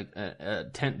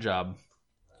tent job.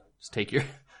 Just take your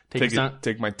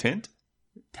take my tent.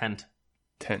 Tent.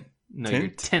 No, Tent?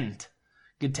 your tent.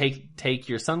 You could take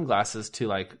your sunglasses to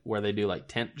like where they do like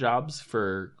tent jobs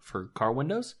for car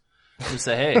windows. Just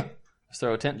say, hey, let's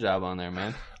throw a tent job on there,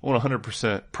 man.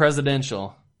 100%.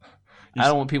 Presidential. I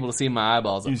don't want people to see my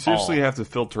eyeballs. You seriously have to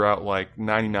filter out like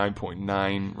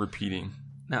 99.9 repeating.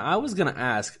 Now, I was going to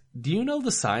ask, do you know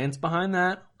the science behind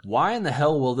that? Why in the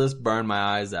hell will this burn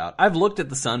my eyes out? I've looked at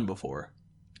the sun before.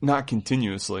 Not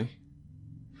continuously.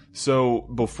 So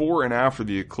before and after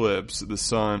the eclipse, the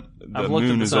sun, I've looked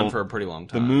at the sun for a pretty long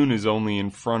time. The moon is only in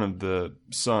front of the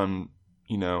sun,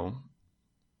 you know.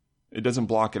 It doesn't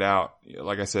block it out.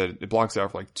 Like I said, it blocks it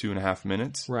out for like 2.5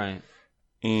 minutes. Right.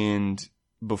 And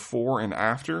before and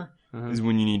after is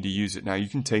when you need to use it. Now, you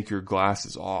can take your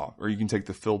glasses off, or you can take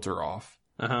the filter off.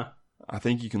 I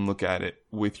think you can look at it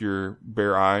with your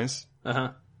bare eyes.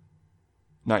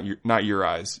 Not your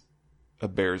eyes. A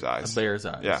bear's eyes. A bear's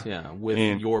eyes, yeah.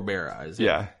 With your bare eyes.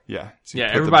 Yeah. So yeah,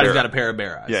 everybody's got a pair of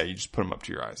bare eyes. Yeah, you just put them up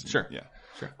to your eyes. Sure. Yeah.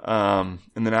 Sure. And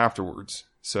then afterwards.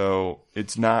 So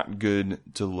it's not good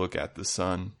to look at the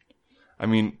sun. I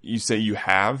mean, you say you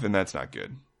have, and that's not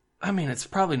good. I mean, it's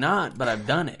probably not, but I've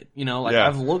done it. You know,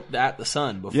 I've looked at the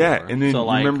sun before. Yeah, and then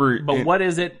remember... But what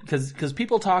is it? Because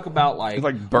people talk about, like... It,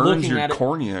 like, burns your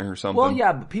cornea or something. Well,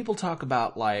 yeah, but people talk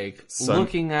about, like,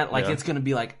 looking at, like, it's going to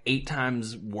be, like, 8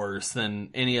 times worse than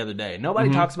any other day.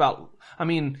 Nobody talks about... I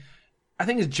mean, I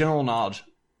think it's general knowledge.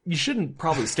 You shouldn't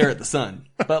probably stare at the sun.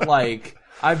 But, like,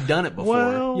 I've done it before.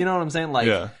 Well, you know what I'm saying?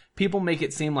 Like, people make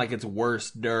it seem like it's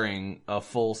worse during a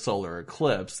full solar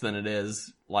eclipse than it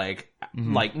is... Like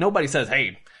nobody says,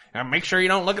 hey, make sure you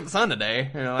don't look at the sun today.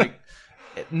 You know, like,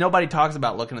 nobody talks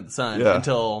about looking at the sun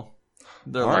until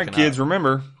they're looking. All right, kids, up.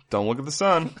 remember, don't look at the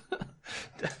sun.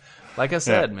 Like I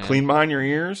said, man. Clean behind your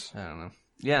ears. I don't know.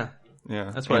 Yeah.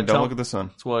 That's what don't look at the sun.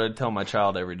 That's what I tell my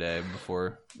child every day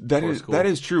before school. That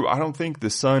is true. I don't think the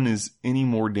sun is any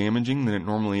more damaging than it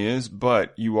normally is,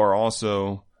 but you are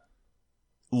also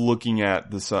looking at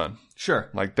the sun. Sure.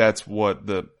 Like, that's what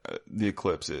the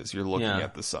eclipse is. You're looking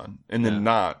at the sun. And then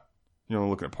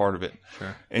looking at part of it.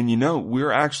 Sure. And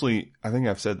we're actually, I think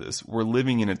I've said this, we're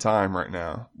living in a time right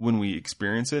now when we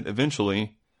experience it.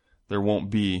 Eventually, we won't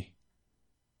be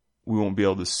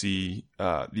able to see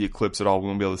the eclipse at all. We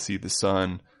won't be able to see the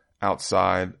sun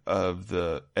outside of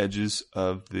the edges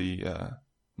of the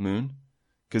moon.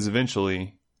 Because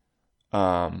eventually,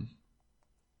 the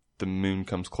moon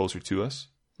comes closer to us.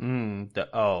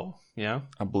 Yeah,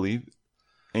 I believe,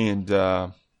 and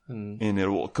it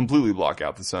will completely block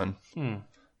out the sun.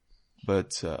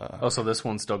 But so this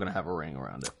one's still gonna have a ring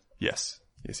around it. Yes.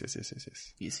 You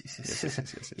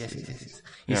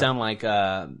sound like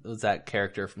was that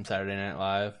character from Saturday Night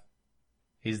Live?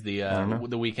 He's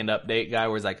the Weekend Update guy,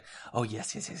 where he's like, "Oh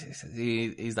yes."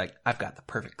 He's like, "I've got the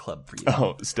perfect club for you."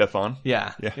 Oh, Stefan.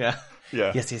 Yeah. Yes.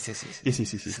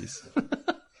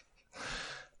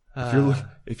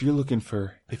 If you're looking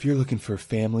for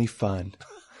family fun,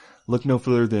 look no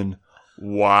further than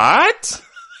what?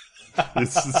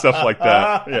 It's stuff like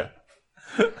that. Yeah.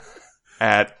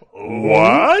 At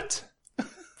what?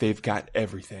 They've got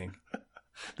everything.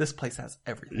 This place has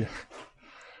everything. Yeah.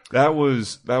 That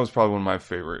was probably one of my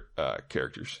favorite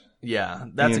characters. Yeah,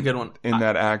 that's a good one. And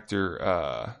that actor,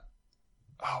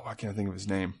 why can't I think of his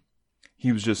name?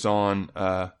 He was just on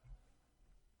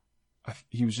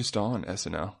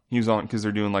SNL. He was on because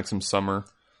they're doing like some summer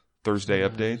Thursday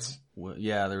updates.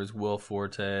 Yeah, there was Will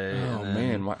Forte. Oh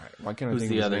man, why can't I think of his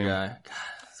name? Who's the other guy? God,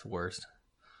 that's the worst.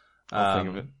 I'll think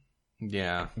of it.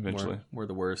 Yeah, eventually. We're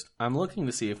the worst. I'm looking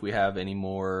to see if we have any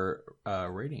more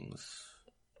ratings.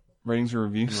 Ratings or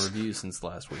reviews? And reviews since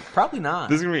last week. Probably not.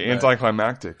 This is going to be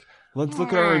anticlimactic. Let's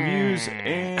look at our reviews,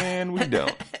 and we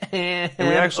don't. And we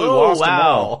actually lost them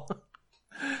all.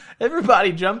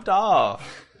 Everybody jumped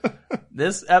off.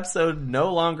 This episode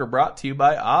no longer brought to you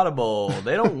by Audible.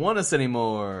 They don't want us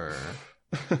anymore.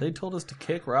 They told us to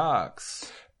kick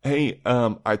rocks. Hey,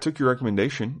 I took your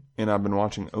recommendation, and I've been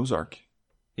watching Ozark.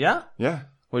 Yeah? Yeah.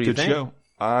 What do you Good think? show.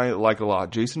 I like it a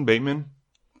lot. Jason Bateman,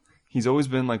 he's always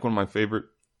been like one of my favorite,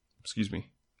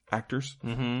 actors.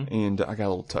 Mm-hmm. And I got a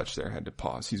little touch there. I had to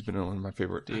pause. He's been one of my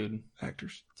favorite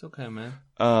actors. It's okay, man.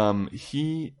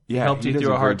 He helped you does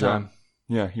through a hard great job. time.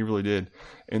 Yeah, he really did.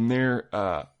 And there,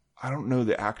 I don't know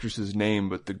the actress's name,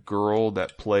 but the girl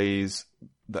that plays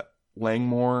the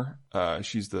Langmore,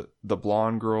 she's the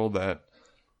blonde girl that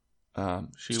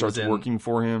starts working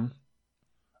for him.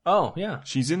 Oh, yeah.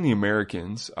 She's in The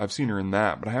Americans. I've seen her in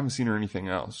that, but I haven't seen her in anything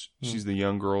else. She's the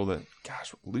young girl that,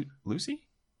 Lucy?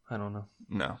 I don't know.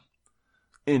 No.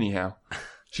 Anyhow,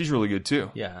 she's really good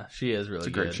too. Yeah, she is really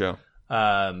good. It's a great show.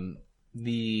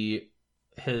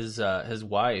 His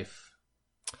wife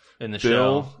in the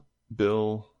show.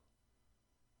 Bill,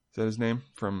 is that his name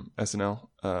from SNL?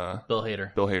 Bill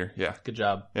Hader. Bill Hader, yeah. Good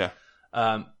job. Yeah.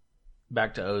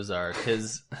 Back to Ozark.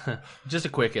 Just a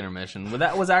quick intermission. Well,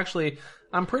 that was actually,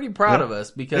 I'm pretty proud of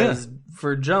us because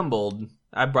for Jumbled,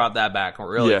 I brought that back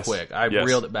really quick. I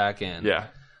reeled it back in. Yeah.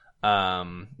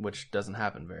 Which doesn't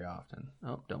happen very often.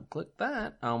 Oh, don't click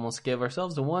that. I almost gave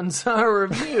ourselves a 1-star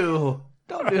review.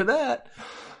 Don't do that.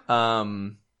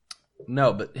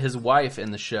 No, but his wife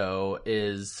in the show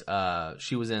is,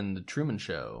 she was in the Truman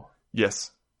Show.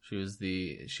 Yes. She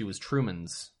was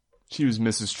Truman's. She was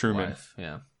Mrs. Truman. Wife.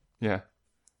 Yeah. Yeah.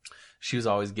 She was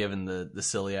always given the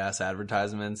silly ass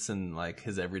advertisements in like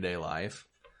his everyday life.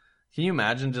 Can you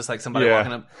imagine just like somebody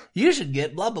walking up, you should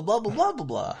get blah, blah, blah, blah, blah, blah,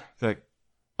 blah. It's like,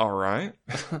 all right.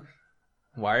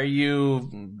 Why are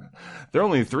you... They're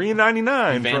only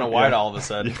 $3.99. Vanna White all of a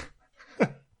sudden.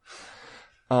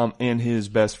 And his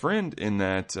best friend in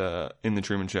that, in the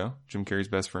Truman Show, Jim Carrey's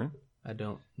best friend. I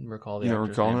don't recall the You don't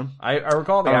actor's recall name. him? I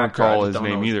recall the I don't actor. recall I his just don't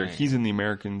name know either. name. He's in The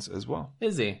Americans as well.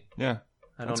 Is he? Yeah.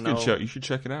 That's a good show. You should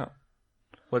check it out.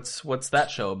 What's that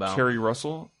show about? Kerry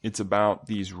Russell. It's about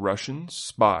these Russian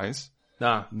spies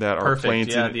that are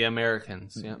planted. Yeah, the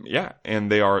Americans. Yeah. Yeah,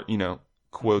 and they are,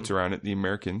 quotes around it, the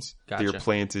Americans. Gotcha. They are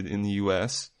planted in the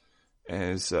U.S.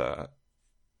 as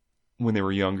when they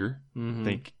were younger. I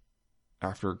think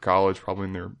after college, probably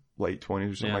in their late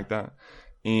 20s or something like that.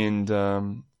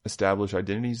 And establish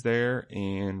identities there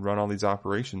and run all these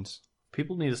operations.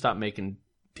 People need to stop making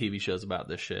TV shows about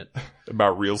this shit.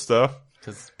 About real stuff?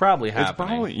 Because it's probably happening.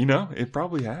 It's probably, it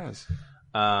probably has.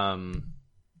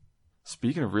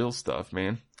 Speaking of real stuff,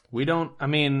 man. We don't,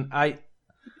 I'm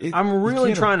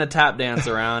really trying to tap dance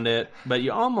around it, but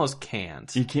you almost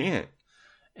can't. You can't.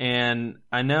 And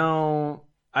I know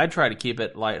I try to keep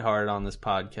it lighthearted on this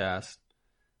podcast,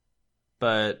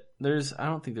 but I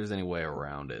don't think there's any way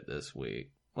around it this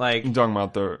week. Like, you talking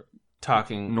about the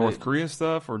North Korea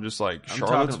stuff or just like I'm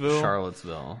Charlottesville?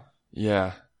 Charlottesville.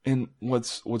 Yeah. And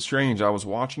what's strange, I was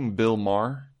watching Bill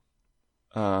Maher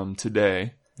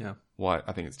today. Yeah. Well,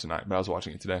 I think it's tonight, but I was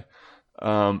watching it today.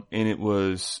 And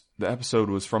the episode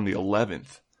was from the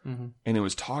 11th. Mm-hmm. And it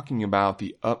was talking about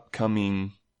the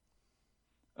upcoming,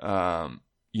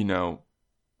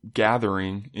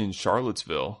 gathering in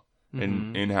Charlottesville.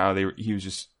 Mm-hmm. And how he was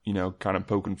just, kind of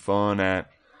poking fun at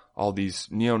all these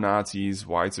neo-Nazis,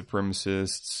 white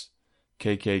supremacists,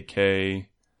 KKK,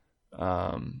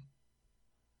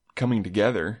 coming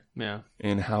together. Yeah.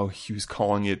 And how he was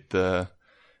calling it the,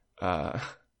 not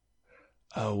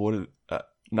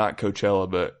Coachella,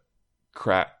 but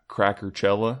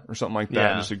Crackercella or something like that.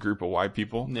 Yeah. Just a group of white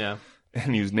people. Yeah.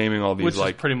 And he was naming all these which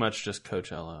is pretty much just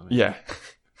Coachella. Yeah.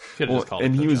 Just called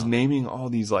and it he was naming all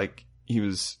these he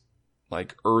was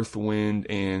like Earth, Wind,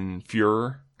 and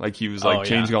Fuhrer. Like he was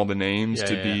changing all the names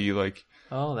to be like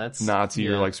that's Nazi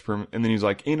or like supreme. And then he was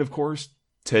like, and of course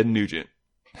Ted Nugent.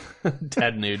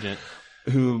 Ted Nugent.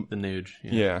 Who the Nuge.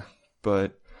 Yeah.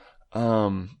 But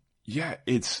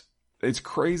it's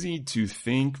crazy to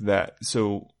think that.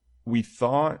 So we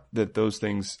thought that those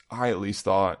things, I at least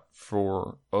thought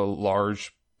for a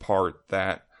large part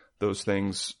that those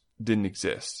things didn't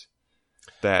exist.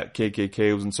 That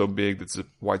KKK wasn't so big, that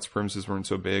white supremacists weren't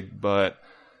so big, but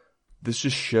this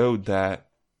just showed that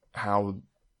how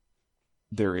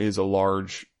there is a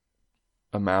large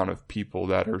amount of people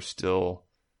that are still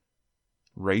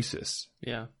racist.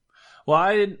 Yeah.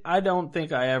 Well, I don't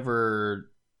think I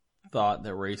ever thought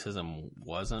that racism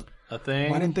wasn't a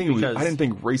thing. Well, I didn't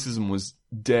think racism was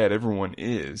dead. Everyone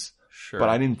is. Sure. But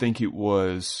I didn't think it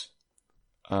was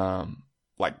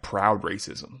like proud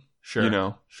racism.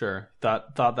 Sure. Sure.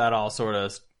 Thought that all sort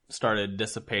of started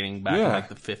dissipating back in like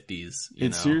the 50s.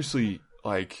 It's seriously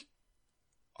like,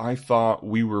 I thought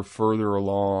we were further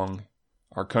along,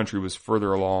 our country was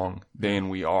further along than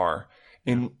we are.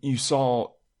 And you saw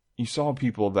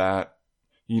people that,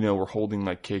 were holding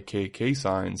like KKK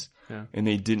signs and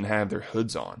they didn't have their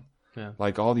hoods on. Yeah.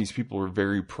 Like all these people were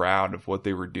very proud of what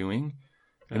they were doing.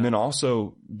 Yeah. And then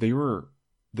also they were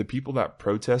the people that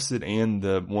protested and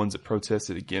the ones that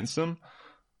protested against them.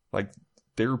 Like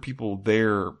there were people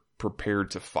there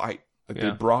prepared to fight. Like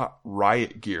they brought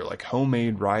riot gear, like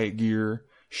homemade riot gear,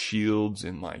 shields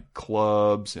and like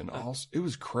clubs and all. It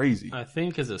was crazy. I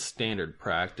think as a standard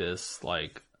practice,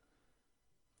 like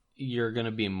you're going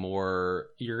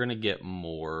to get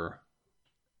more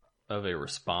of a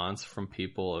response from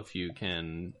people if you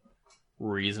can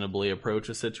reasonably approach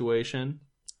a situation.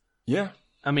 Yeah.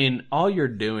 I mean, all you're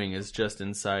doing is just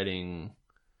inciting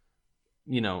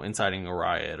a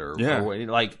riot or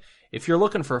like if you're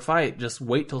looking for a fight, just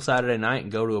wait till Saturday night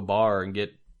and go to a bar and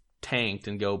get tanked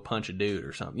and go punch a dude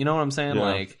or something. You know what I'm saying? Yeah.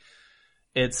 Like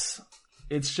it's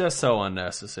just so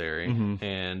unnecessary. Mm-hmm.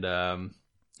 And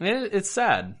it's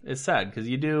sad. It's sad because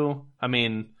you do. I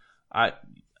mean, I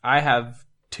have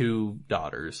 2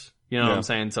 daughters. You know what I'm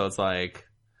saying? So it's like,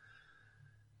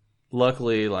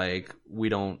 luckily, like we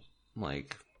don't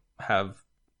like have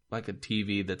like a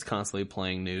TV that's constantly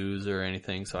playing news or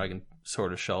anything, so I can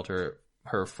sort of shelter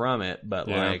her from it. But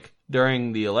like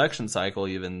during the election cycle,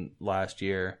 even last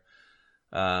year,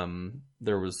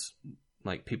 there was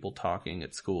like people talking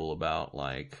at school about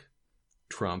like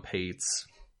Trump hates,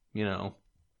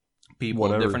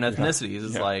 people of different ethnicities.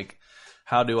 It's like,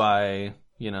 how do I,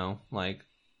 like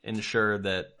ensure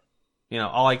that,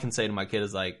 all I can say to my kid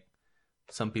is like,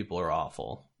 some people are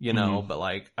awful, but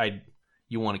like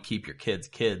you want to keep your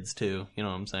kids too, you know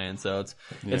what I'm saying? So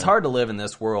it's hard to live in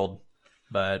this world,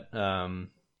 but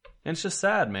it's just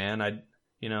sad, man.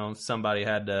 Somebody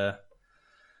had to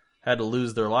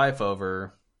lose their life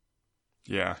over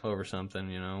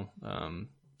something,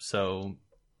 so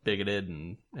bigoted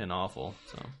and awful.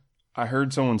 So I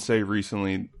heard someone say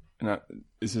recently, and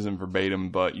this isn't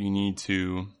verbatim, but you need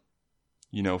to,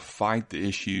 fight the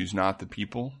issues, not the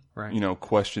people. Right.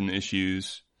 Question the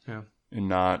issues. Yeah. And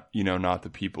not the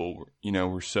people.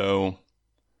 We're so,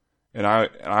 and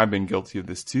I've been guilty of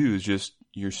this too. Is just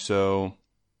you're so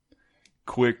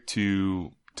quick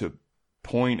to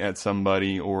point at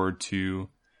somebody or to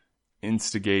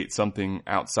instigate something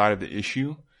outside of the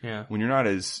issue. Yeah. When you're not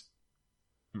as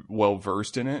well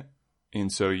versed in it,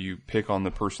 and so you pick on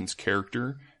the person's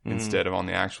character instead of on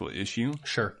the actual issue.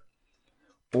 Sure.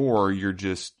 Or you're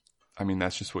just,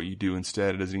 that's just what you do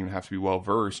instead. It doesn't even have to be well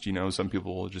versed. Some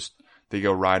people will they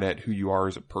go right at who you are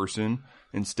as a person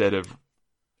instead of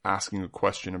asking a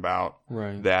question about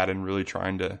that and really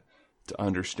trying to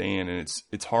understand. And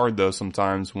it's hard though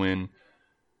sometimes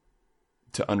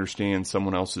to understand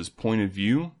someone else's point of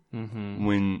view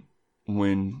when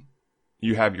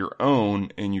you have your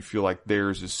own and you feel like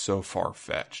theirs is so far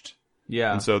fetched.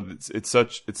 Yeah. And so it's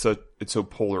so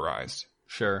polarized.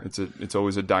 Sure. It's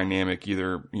always a dynamic,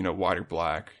 either, white or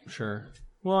black. Sure.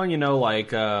 Well,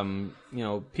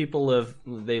 people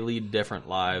they lead different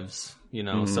lives,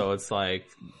 so it's like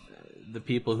the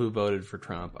people who voted for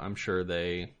Trump, I'm sure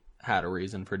they had a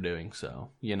reason for doing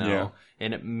so,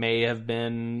 and it may have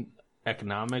been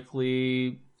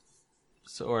economically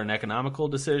or an economical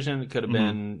decision. It could have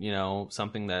been,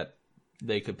 something that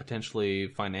they could potentially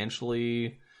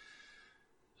financially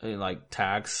like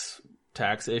tax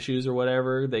issues or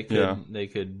whatever. They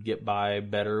could get by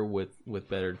better with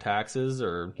better taxes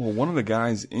or. Well, one of the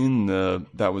guys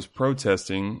that was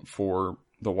protesting for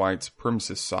the white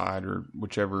supremacist side or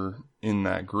whichever in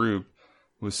that group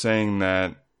was saying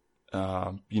that,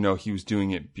 he was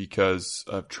doing it because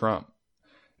of Trump.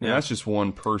 And that's just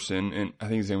one person. And I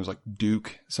think his name was like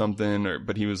Duke something,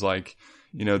 but he was like,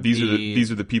 these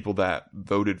are the people that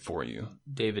voted for you.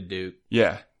 David Duke.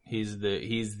 Yeah. He's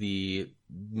the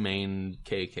main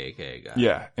KKK guy.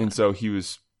 Yeah, and so he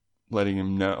was letting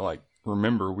him know, like,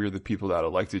 remember, we're the people that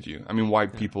elected you.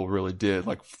 White people really did,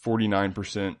 like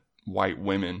 49% white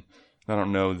women. I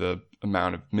don't know the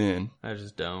amount of men. I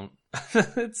just don't.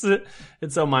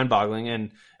 It's so mind-boggling.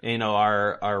 And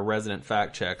our resident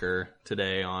fact checker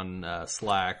today on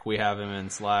Slack, we have him in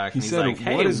Slack. And he's like,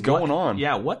 "Hey, what is going on?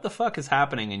 Yeah, what the fuck is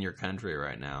happening in your country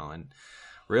right now?" And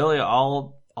really,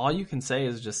 all you can say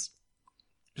is just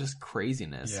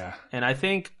craziness. Yeah. And I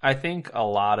think a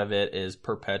lot of it is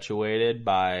perpetuated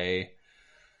by,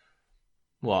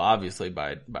 well, obviously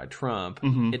by Trump.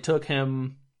 Mm-hmm. It took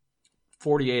him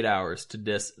 48 hours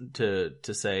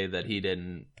to say that he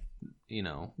didn't,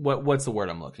 what's the word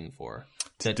I'm looking for?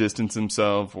 To distance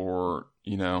himself or,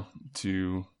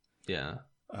 to. Yeah.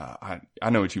 I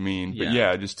know what you mean, but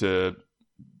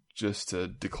just to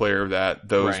declare that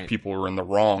those people were in the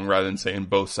wrong rather than saying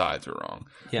both sides are wrong.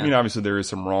 Yeah. Obviously there is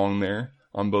some wrong there,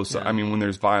 on both sides. Yeah. I mean, when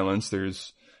there's violence,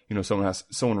 there's,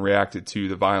 someone reacted to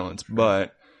the violence,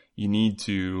 but you need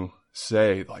to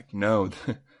say like, no,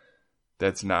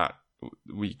 that's not,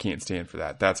 we can't stand for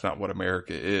that. That's not what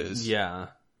America is. Yeah.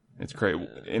 It's crazy.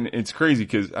 And it's crazy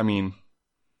because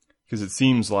it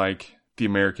seems like the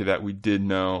America that we did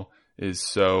know is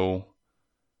so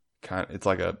it's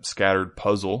like a scattered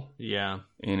puzzle. Yeah.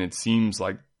 And it seems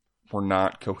like we're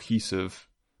not cohesive.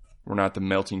 We're not the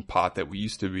melting pot that we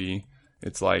used to be.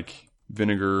 It's like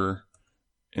vinegar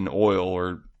and oil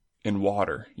or in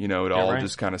water. It all right.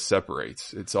 just kind of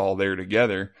separates. It's all there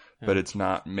together, but it's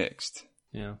not mixed.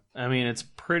 Yeah. I mean, it's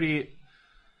pretty,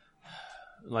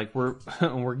 like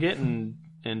we're getting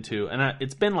into, and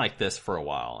it's been like this for a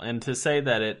while. And to say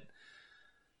that it,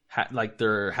 like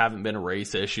there haven't been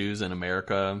race issues in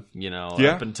America,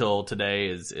 up until today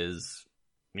is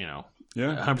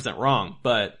 100% wrong.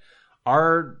 But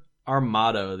our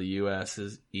motto of the U.S.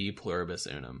 is E pluribus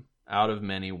unum, out of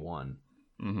many one.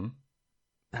 Mm-hmm.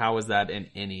 How is that in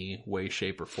any way,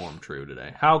 shape, or form true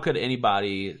today? How could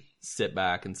anybody sit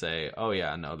back and say, "Oh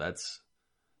yeah, no, that's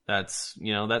that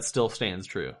still stands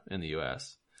true in the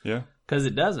U.S." Yeah, because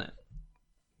it doesn't.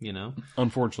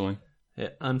 Unfortunately.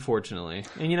 Unfortunately,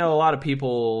 and a lot of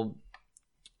people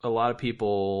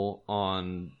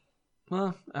on,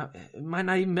 well, it might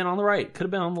not even been on the right, could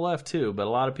have been on the left too, but a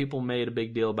lot of people made a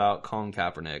big deal about Colin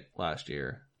Kaepernick last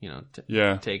year.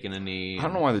 Taking a knee. I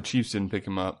don't know why the Chiefs didn't pick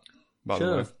him up. By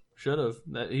the way, should have.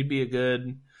 That he'd be a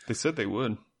good. They said they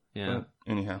would. Yeah. But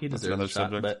anyhow, he that's deserves another a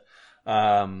shot, subject. but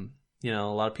a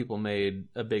lot of people made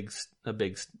a big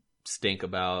stink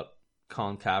about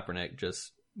Colin Kaepernick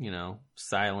just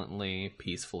silently,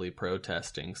 peacefully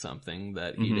protesting something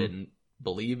that he didn't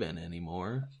believe in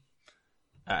anymore.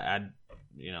 I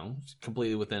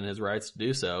completely within his rights to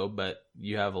do so, but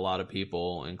you have a lot of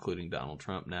people, including Donald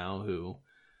Trump now, who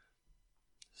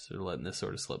sort of letting this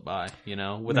sort of slip by,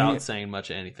 without saying much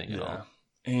of anything at all.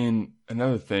 And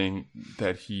another thing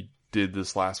that he did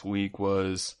this last week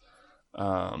was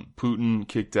Putin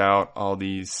kicked out all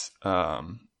these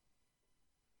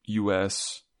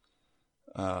U.S.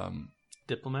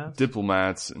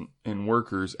 diplomats and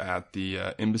workers at the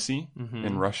embassy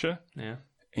in Russia. Yeah,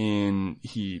 and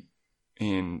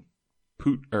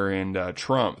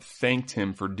Trump thanked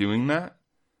him for doing that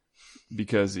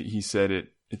because he said it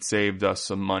saved us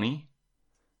some money.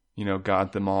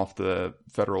 Got them off the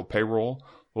federal payroll.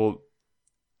 Well,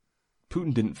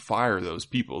 Putin didn't fire those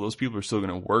people. Those people are still going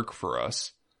to work for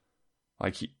us.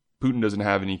 Like Putin doesn't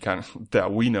have any kind of,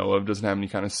 that we know of, doesn't have any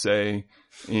kind of say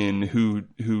in who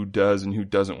does and who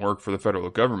doesn't work for the federal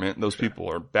government. Those people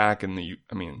are back in I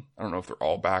don't know if they're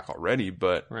all back already,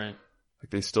 but right. Like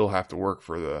they still have to work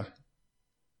for the.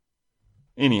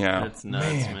 Anyhow, it's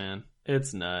nuts, man.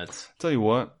 It's nuts. Tell you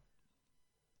what,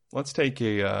 let's take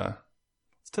a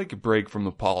break from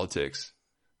the politics.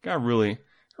 Got really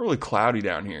cloudy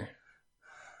down here.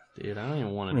 Dude, I don't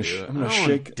even want to do it. I'm gonna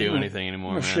shake. Do anything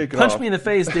anymore, man. Shake it Punch off. me in the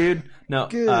face, dude. No.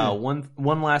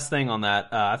 One last thing on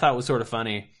that. I thought it was sort of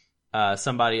funny.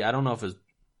 Somebody, I don't think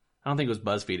it was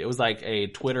BuzzFeed. It was like a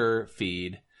Twitter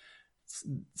feed.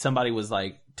 Somebody was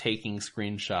like taking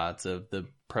screenshots of the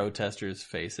protesters'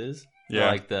 faces,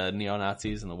 like the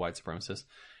neo-Nazis and the white supremacists,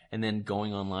 and then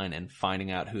going online and finding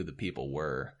out who the people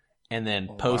were. And then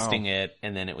posting it,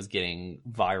 and then it was getting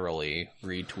virally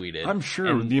retweeted. I'm sure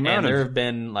and there have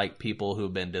been like people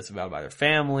who've been disavowed by their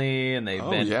family, and they've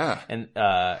and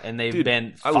they've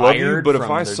been fired. I love you, but if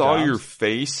I their saw jobs. your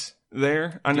face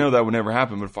there, I know that would never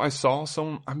happen. But if I saw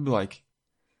someone, I'd be like,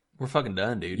 "We're fucking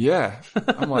done, dude." Yeah,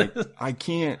 I'm like, I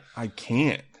can't.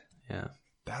 Yeah,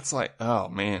 that's like, oh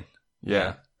man,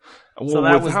 yeah. Well,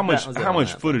 so with how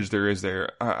much footage there is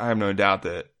there, I have no doubt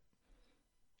that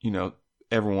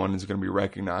everyone is going to be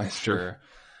recognized. Sure.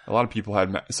 A lot of people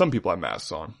some people had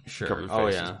masks on. Sure. To cover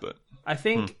their faces, but I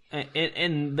think,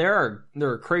 and there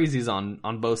are crazies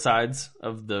on both sides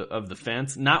of the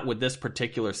fence. Not with this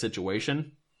particular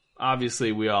situation.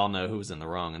 Obviously, we all know who's in the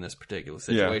wrong in this particular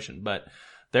situation. Yeah. But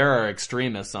there are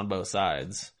extremists on both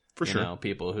sides. For sure.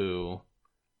 People who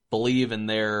believe in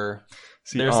their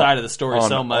side of the story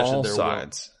so much that they're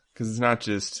sides, because it's not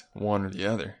just one or the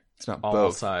other. It's not all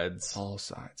both. sides. All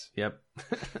sides. Yep.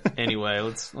 Anyway,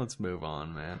 let's move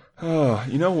on, man. Oh,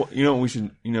 you know what we should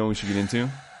get into?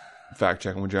 Fact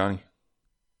checking with Johnny.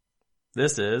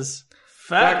 This is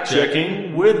Fact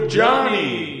Checking with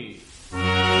Johnny.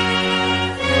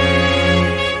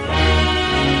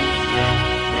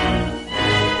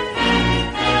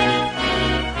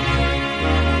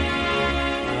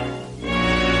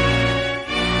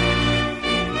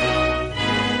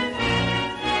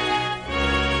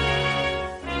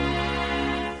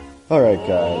 Alright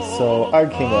guys, so I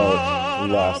came out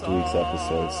last week's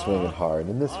episode swinging hard,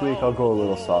 and this week I'll go a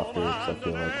little softer because I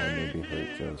feel like I maybe hurt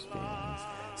Joe's feelings.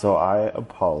 So I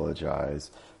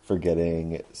apologize for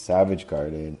getting Savage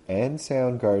Garden and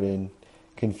Soundgarden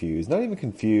confused. Not even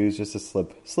confused, just a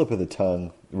slip of the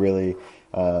tongue, really.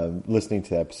 Listening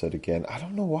to the episode again, I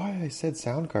don't know why I said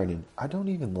Soundgarden. I don't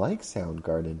even like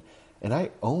Soundgarden, and I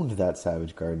owned that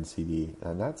Savage Garden CD,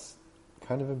 and that's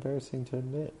kind of embarrassing to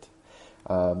admit.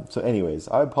 So anyways,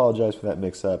 I apologize for that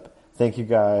mix-up. Thank you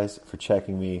guys for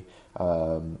checking me.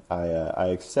 I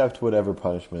accept whatever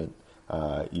punishment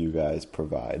you guys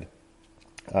provide.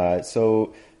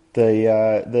 So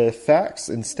the facts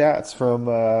and stats from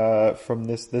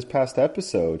this past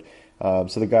episode.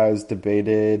 So the guys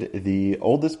debated the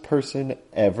oldest person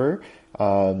ever,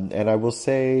 and I will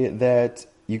say that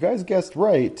you guys guessed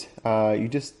right. You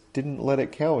just didn't let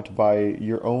it count by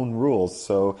your own rules.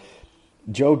 So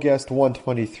Joe guessed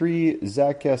 123,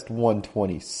 Zach guessed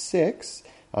 126,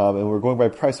 and we're going by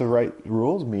price of right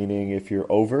rules, meaning if you're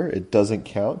over, it doesn't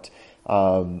count.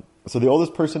 So the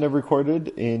oldest person ever recorded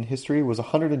in history was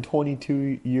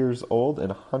 122 years old and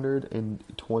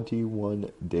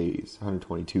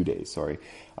 122 days, sorry.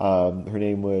 Her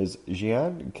name was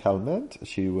Jeanne Calment.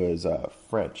 She was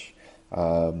French.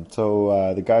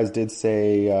 So the guys did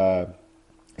say, I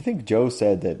think Joe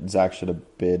said that Zach should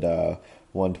have bid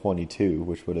 122,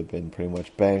 which would have been pretty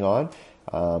much bang on.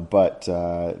 But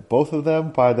both of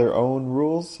them, by their own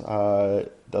rules,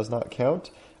 does not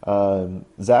count.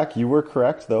 Zach, you were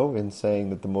correct, though, in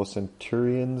saying that the most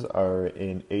centurions are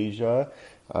in Asia,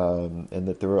 and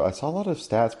that I saw a lot of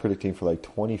stats predicting for like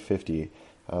 2050.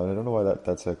 I don't know why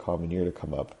that's a common year to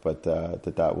come up, but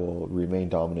that will remain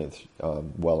dominant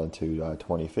well into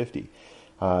 2050.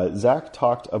 Zach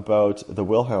talked about the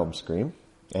Wilhelm scream,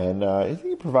 and I think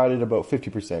he provided about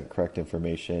 50% correct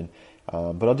information.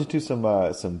 But I'll just do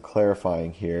some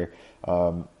clarifying here.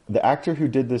 The actor who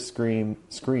did this scream,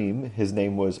 his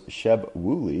name was Sheb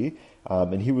Woolley,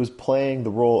 and he was playing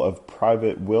the role of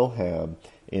Private Wilhelm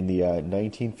in the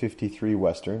 1953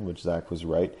 Western, which Zach was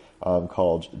right,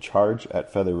 called Charge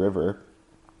at Feather River.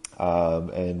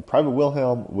 And Private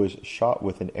Wilhelm was shot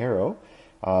with an arrow.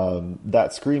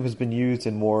 That scream has been used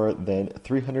in more than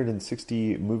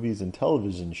 360 movies and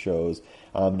television shows,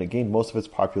 and it gained most of its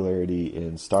popularity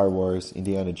in Star Wars,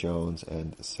 Indiana Jones,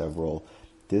 and several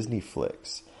Disney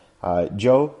flicks.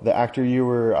 Joe, the actor you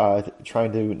were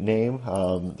trying to name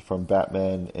from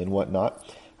Batman and whatnot,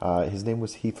 his name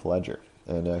was Heath Ledger,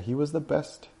 and he was the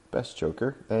best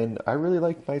Joker, and I really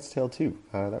liked Knight's Tale too.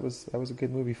 That was a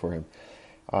good movie for him.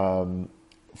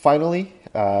 Finally,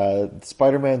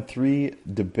 Spider-Man 3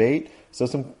 debate. So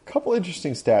some couple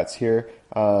interesting stats here.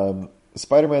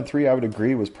 Spider-Man 3, I would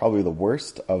agree, was probably the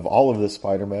worst of all of the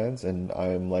Spider-Mans, and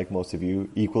I'm, like most of you,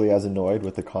 equally as annoyed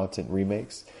with the constant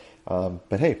remakes.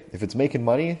 But hey, if it's making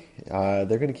money, they're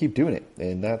going to keep doing it,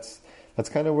 and that's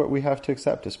kind of what we have to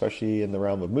accept, especially in the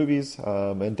realm of movies,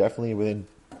 and definitely within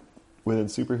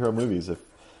superhero movies. If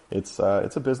it's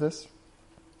a business,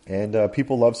 and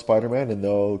people love Spider-Man, and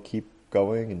they'll keep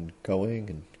going and going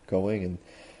and going, and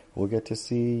we'll get to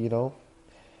see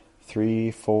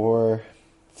 3, 4,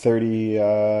 30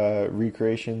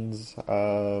 recreations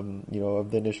of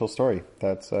the initial story.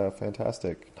 That's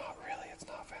fantastic. Not really, it's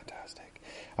not fantastic.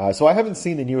 So I haven't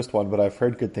seen the newest one, but I've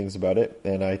heard good things about it,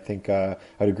 and I think I'd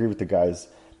agree with the guys'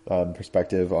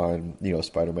 perspective on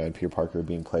Spider-Man Peter Parker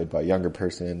being played by a younger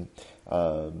person.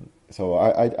 So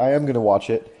I am going to watch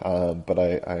it, but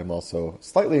I am also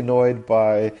slightly annoyed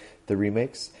by the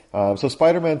remakes. So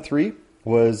Spider-Man 3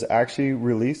 was actually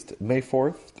released May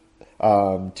 4th,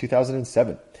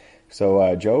 2007.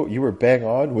 So Joe, you were bang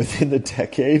on within the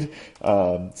decade.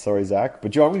 Sorry, Zach.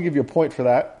 But Joe, I'm going to give you a point for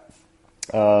that.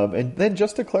 And then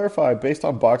just to clarify, based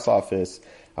on box office,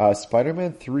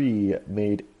 Spider-Man 3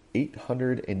 made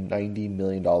 $890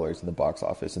 million in the box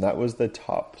office. And that was the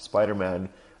top Spider-Man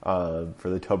for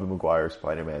the Tobey Maguire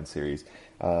Spider-Man series.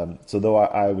 So though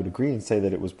I would agree and say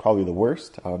that it was probably the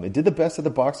worst, it did the best at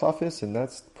the box office, and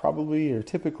that's probably or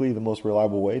typically the most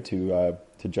reliable way to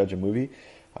judge a movie,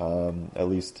 at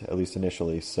least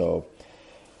initially. So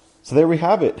there we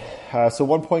have it. So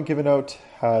 1 point given out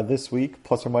this week,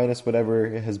 plus or minus whatever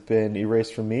has been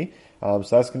erased from me. So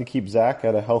that's going to keep Zach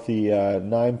at a healthy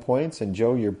 9 points, and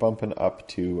Joe, you're bumping up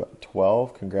to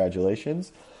 12.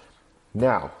 Congratulations.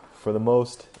 Now, for the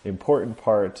most important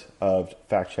part of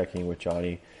fact-checking with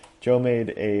Johnny, Joe made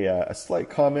a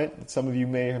slight comment that some of you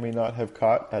may or may not have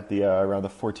caught at the around the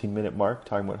 14-minute mark,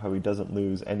 talking about how he doesn't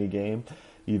lose any game,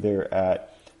 either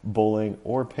at bowling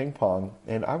or ping pong.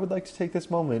 And I would like to take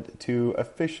this moment to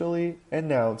officially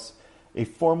announce a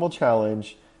formal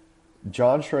challenge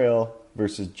John Trail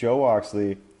versus Joe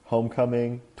Oxley,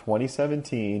 Homecoming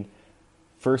 2017,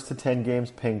 first to 10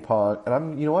 games ping pong.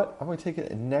 And you know what? I'm going to take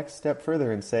it a next step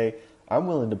further and say I'm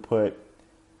willing to put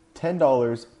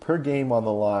 $10 per game on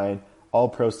the line, all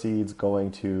proceeds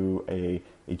going to a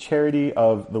charity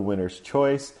of the winner's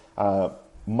choice.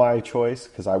 My choice,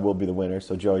 because I will be the winner.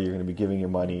 So, Joe, you're going to be giving your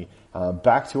money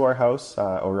back to our house,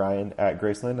 Orion at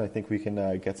Graceland. I think we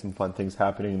can get some fun things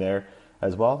happening there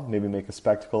as well. Maybe make a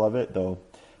spectacle of it, though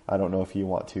I don't know if you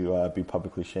want to be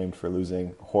publicly shamed for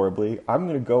losing horribly. I'm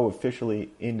going to go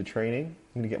officially into training.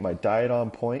 I'm going to get my diet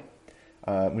on point.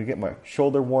 I'm going to get my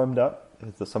shoulder warmed up.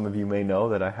 As some of you may know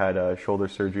that I had shoulder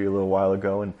surgery a little while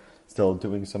ago and still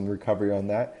doing some recovery on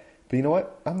that. But you know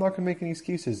what? I'm not going to make any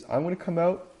excuses. I'm going to come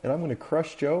out and I'm going to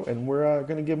crush Joe, and we're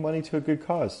going to give money to a good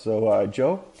cause. So,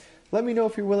 Joe, let me know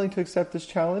if you're willing to accept this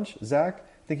challenge. Zach,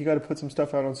 I think you got to put some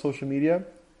stuff out on social media.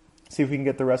 See if we can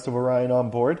get the rest of Orion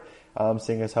on board.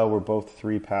 Seeing as how we're both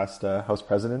 3 past House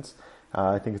presidents,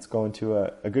 I think it's going to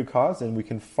a good cause, and we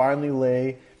can finally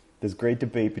lay this great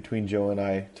debate between Joe and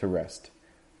I to rest.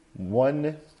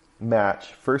 One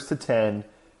match, first to 10,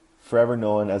 forever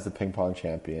known as the ping pong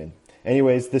champion.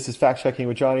 Anyways, this is Fact Checking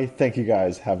with Johnny. Thank you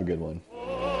guys. Have a good one.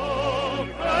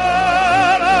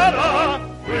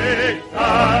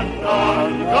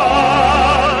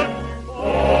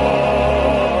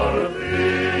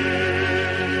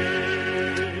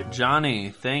 Johnny,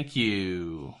 thank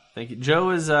you. Thank you.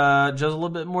 Joe's a little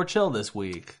bit more chill this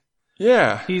week.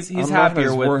 Yeah, He's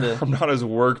happier with the. I'm not as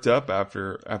worked up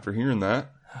after hearing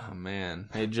that. Oh man,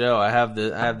 hey Joe, I have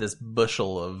this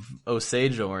bushel of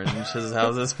Osage oranges. How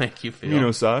does this make you feel? You know,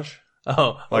 Osage?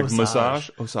 Oh, like Osage. massage?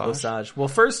 Osage. Osage. Well,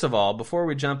 first of all, before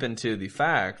we jump into the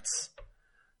facts,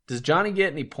 does Johnny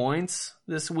get any points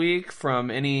this week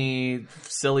from any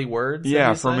silly words?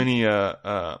 Yeah, from any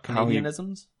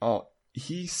Canadianisms?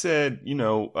 He said,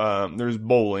 there's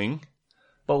bowling.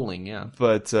 Bowling, yeah.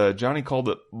 But Johnny called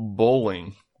it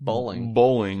bowling.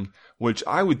 Bowling, which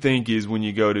I would think is when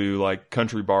you go to like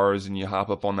country bars and you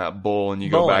hop up on that bull and you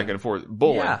go back and forth.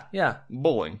 Bowling. Yeah.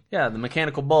 Bowling. Yeah, the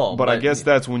mechanical bull. But I guess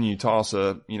that's when you toss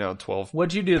a, 12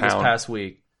 What'd you do this past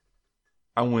week?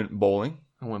 I went bowling.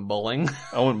 I went bowling.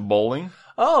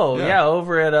 Oh, yeah,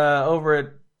 over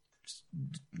at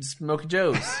Smoky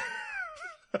Joe's.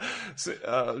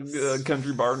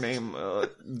 Country bar name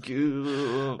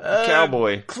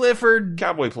Cowboy Clifford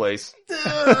Cowboy Place.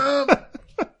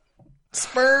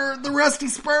 Spur, the Rusty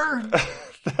Spur.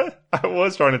 I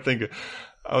was trying to think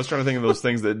of those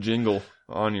things that jingle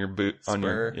on your boot.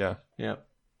 Spur. Yep.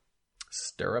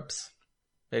 Stirrups.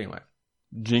 Anyway,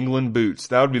 Jingling Boots.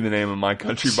 That would be the name of my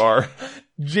country bar.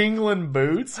 Jingling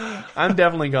Boots. I'm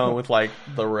definitely going with like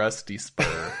the Rusty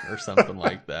Spur or something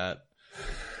like that.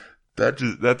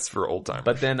 That's for old timers.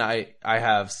 But then I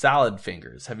have salad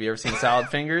fingers. Have you ever seen salad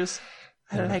fingers?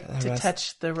 I like to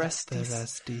touch the rusty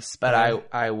spur. But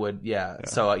I would, yeah.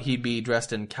 So he'd be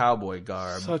dressed in cowboy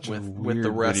garb with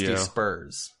the rusty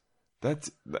spurs.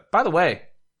 By the way,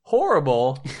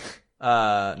 horrible.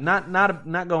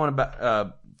 Not going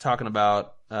about talking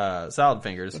about salad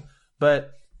fingers,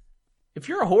 but if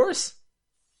you're a horse,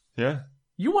 yeah,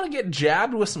 you want to get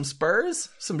jabbed with some spurs,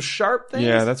 some sharp things.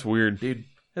 Yeah, that's weird, dude.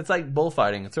 It's like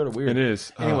bullfighting. It's sort of weird. It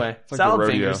is. Anyway, it's like salad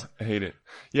rodeo. fingers. I hate it.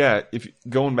 Yeah, if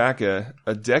going back a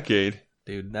decade,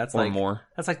 dude, that's or like more.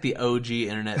 That's like the OG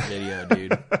internet video,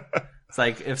 dude. It's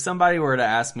like if somebody were to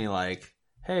ask me, like,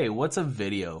 "Hey, what's a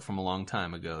video from a long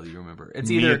time ago that you remember?" It's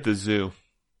either Me at the zoo.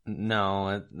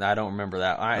 No, I don't remember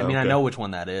that. I mean, I know which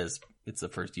one that is. It's the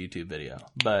first YouTube video,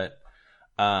 but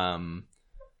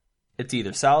it's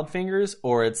either salad fingers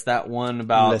or it's that one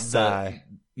about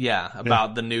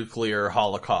the nuclear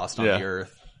holocaust on the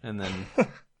earth, and then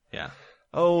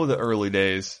Oh, the early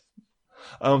days.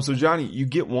 So Johnny, you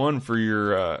get one for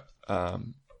your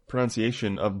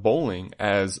pronunciation of bowling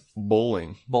as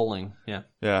bowling. Bowling, yeah.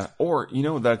 Yeah, or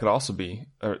that could also be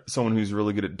someone who's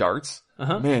really good at darts.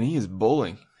 Man, he is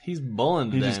bowling. He's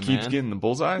bowling. He today, just keeps man. getting the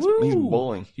bullseyes. Woo! He's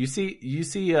bowling. You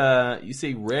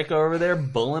see Rick over there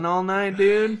bowling all night,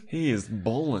 dude. He is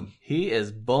bowling. He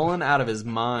is bowling out of his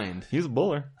mind. He's a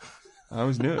bowler. I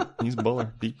always knew it. He's a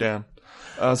bowler deep down.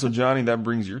 So Johnny, that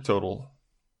brings your total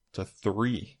to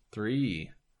 3. 3.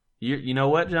 You know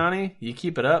what, Johnny? You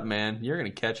keep it up, man. You're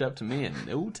gonna catch up to me in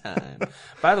no time.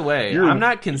 By the way, I'm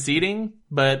not conceding,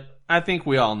 but I think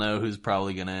we all know who's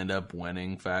probably going to end up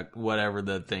winning. Whatever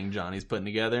the thing Johnny's putting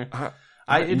together,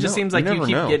 it just seems like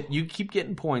you keep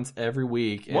getting points every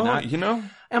week. And well,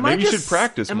 maybe you should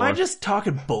practice more. Am I just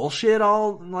talking bullshit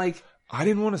all like? I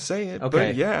didn't want to say it, Okay.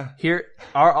 but yeah. Here,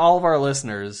 all of our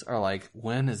listeners are like,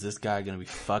 when is this guy going to be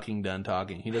fucking done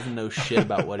talking? He doesn't know shit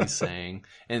about what he's saying.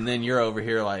 And then you're over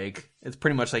here like, it's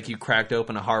pretty much like you cracked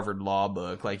open a Harvard law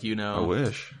book. Like, you I know,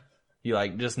 wish. you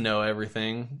like just know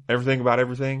everything. Everything about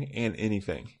everything and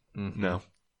anything. Mm-hmm. No.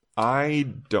 I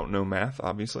don't know math,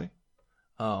 obviously.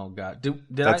 Oh, God.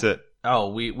 That's it. Oh,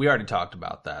 we already talked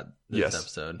about that this Yes.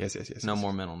 episode. Yes. No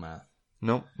more mental math.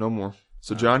 Nope, no more.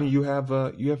 So Johnny, you have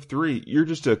 3. You're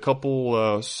just a couple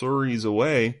sorries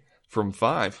away from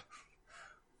 5.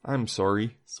 I'm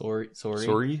sorry. Sorry.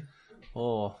 Sorry.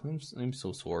 Oh, I'm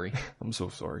so sorry. I'm so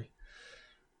sorry.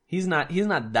 He's not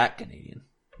that Canadian.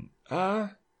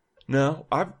 No.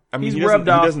 I mean He's he rubbed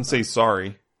off. He doesn't say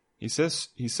sorry. He says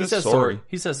sorry.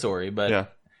 He says sorry, but Yeah.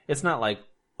 it's not like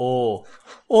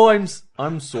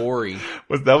I'm sorry.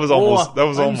 That was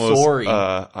almost sorry.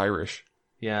 Irish.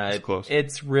 Yeah, It's close.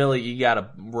 It's really, you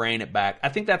gotta rein it back. I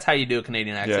think that's how you do a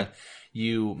Canadian accent. Yeah.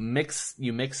 You mix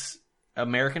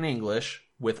American English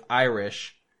with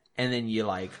Irish, and then you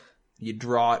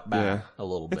draw it back a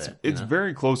little bit. It's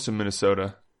very close to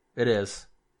Minnesota. It is.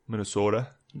 Minnesota.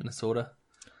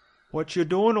 What you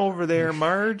doing over there,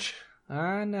 Marge?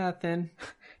 Nothing.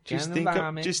 Just think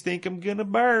I'm gonna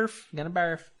barf. Gonna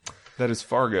barf. That is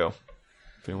Fargo.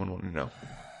 If anyone wanted to know.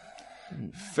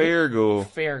 Fargo.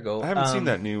 Fargo. I haven't seen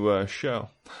that new show.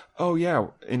 Oh yeah.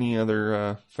 Any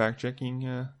other fact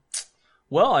checking?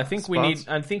 Well, I think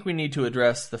spots? we need to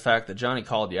address the fact that Johnny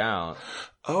called you out.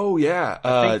 Oh yeah.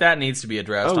 I think that needs to be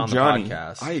addressed on the Johnny,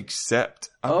 podcast. I accept.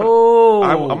 I'm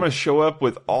gonna show up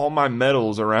with all my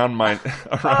medals around my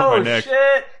my neck.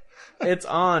 Shit! It's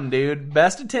on, dude.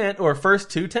 Best of 10 or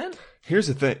first to 10? Here's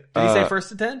the thing. Did he say first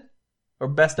to 10 or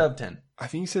best of 10? I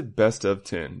think he said best of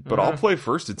 10, but I'll play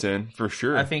first to 10 for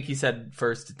sure. I think he said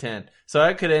first to 10. So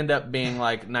that could end up being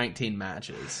like 19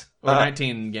 matches or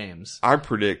 19 games. I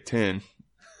predict 10.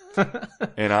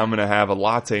 And I'm gonna have a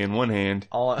latte in one hand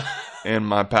and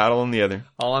my paddle in the other.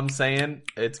 All I'm saying,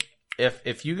 it's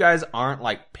if you guys aren't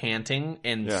like panting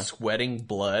and sweating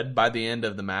blood by the end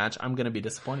of the match, I'm gonna be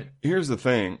disappointed. Here's the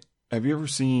thing: have you ever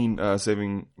seen not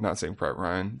Saving Private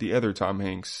Ryan, the other Tom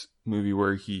Hanks movie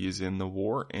where he is in the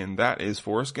war, and that is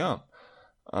Forrest Gump?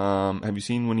 Have you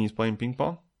seen when he's playing ping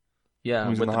pong? Yeah,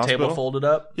 with the hospital? table folded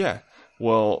up. Yeah.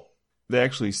 Well, they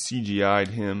actually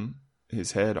CGI'd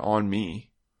his head on me.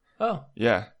 Oh.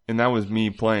 Yeah, and that was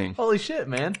me playing. Holy shit,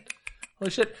 man!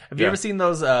 Holy shit! Have you ever seen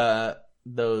those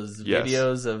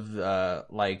videos of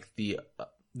like the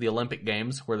Olympic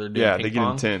Games where they're doing ping they get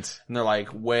pong? intense, and they're like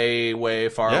way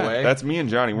far away? That's me and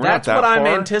Johnny. That's not that what I'm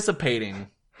far. anticipating.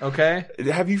 Okay.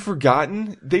 Have you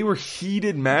forgotten? They were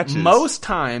heated matches. Most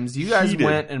times, you guys Heated.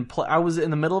 went and I was in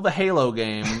the middle of a Halo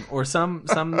game or some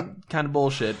kind of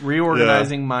bullshit,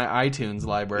 reorganizing my iTunes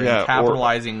library, and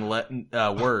capitalizing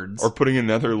words, or putting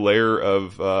another layer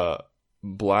of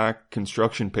black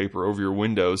construction paper over your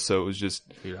windows, so it was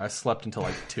just. Dude, I slept until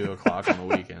like 2:00 on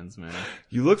the weekends, man.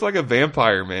 You look like a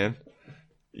vampire, man.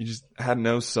 You just had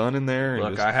no sun in there.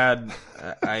 Look, I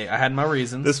had my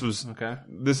reasons.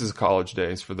 This is college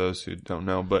days for those who don't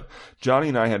know, but Johnny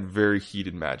and I had very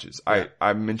heated matches. Yeah.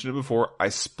 I mentioned it before. I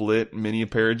split many a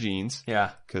pair of jeans.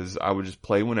 Yeah. Because I would just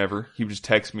play whenever. He would just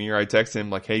text me or I'd text him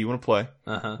like, hey, you want to play?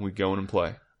 We'd go in and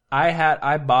play.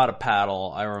 I bought a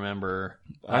paddle, I remember.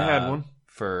 I had one.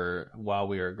 For while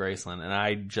we were at Graceland, and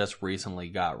I just recently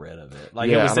got rid of it.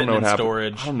 Like, it was sitting in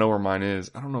storage. I don't know where mine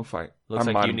is. I don't know if Looks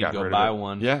like you need to go buy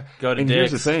one. Yeah. Go to and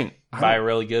Dick's. Here's the thing. Buy a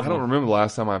really good one. I don't remember the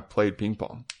last time I played ping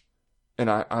pong. And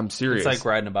I'm serious. It's like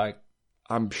riding a bike.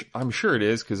 I'm sure it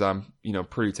is because I'm,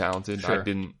 pretty talented. Sure. I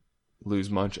didn't lose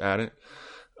much at it.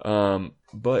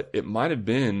 But it might have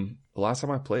been, the last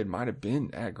time I played might have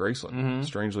been at Graceland,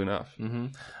 strangely enough.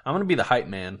 I'm going to be the hype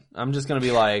man. I'm just going to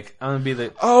be like,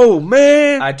 oh,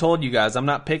 man! I told you guys, I'm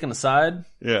not picking a side.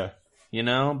 Yeah.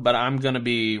 But I'm going to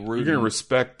be rooting. You're going to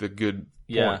respect the good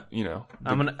point,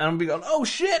 I'm going to be going, oh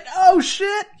shit,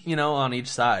 on each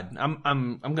side.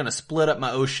 I'm going to split up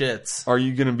my oh shits. Are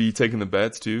you going to be taking the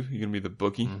bets too? You going to be the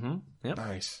bookie? Yep.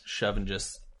 Nice. Shoving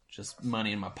just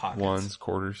money in my pockets. Ones,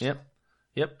 quarters.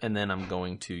 Yep, and then I'm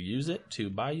going to use it to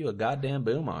buy you a goddamn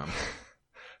boom arm.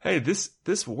 Hey, this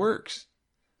works.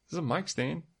 This is a mic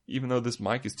stand, even though this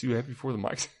mic is too heavy for the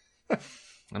mic.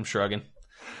 I'm shrugging.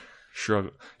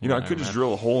 Shrug. I could just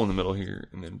drill a hole in the middle here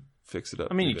and then fix it up.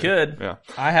 I mean, you could. Yeah.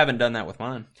 I haven't done that with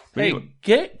mine. But hey,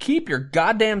 anyway. Keep your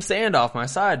goddamn sand off my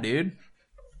side, dude.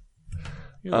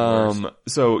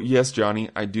 So yes, Johnny,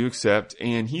 I do accept.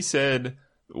 And he said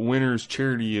winner's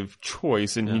charity of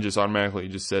choice, and he just automatically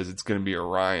just says it's going to be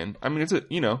Orion. I mean, it's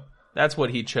That's what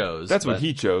he chose. That's what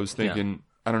he chose, thinking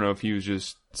I don't know if he was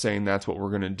just saying that's what we're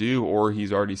going to do or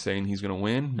he's already saying he's going to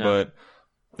win. Yeah. But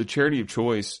the charity of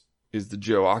choice is the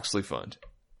Joe Oxley Fund.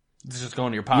 It's just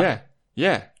going to your pocket.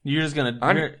 Yeah. You're just gonna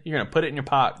you're gonna put it in your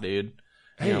pocket, dude.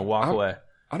 You're gonna walk away.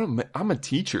 I'm a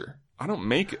teacher. I don't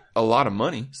make a lot of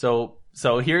money. So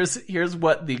here's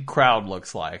what the crowd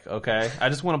looks like. Okay, I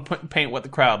just want to paint what the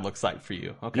crowd looks like for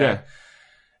you. Okay, Yeah.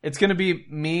 it's gonna be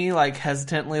me like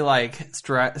hesitantly like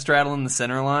straddling the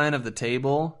center line of the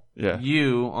table. Yeah.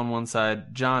 You on one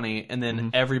side, Johnny, and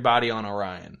then everybody on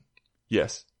Orion,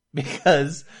 Yes.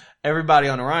 because everybody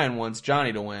on Orion wants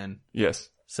Johnny to win. Yes.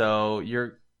 So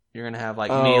you're gonna have like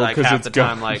me like 'cause half it's the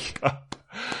time going- like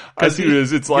I see what it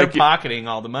is. It's you're like pocketing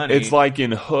all the money. it's like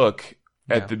in Hook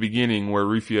at Yeah. the beginning where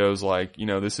Rufio's like,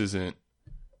 this isn't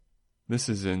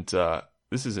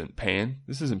Pan,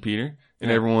 this isn't Peter, and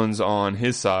Yeah. everyone's on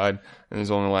his side, and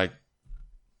there's only like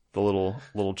the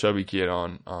little chubby kid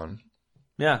on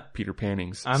yeah. Peter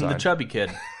Panning's I'm side. the chubby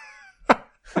kid.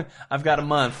 I've got a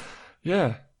month.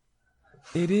 Yeah.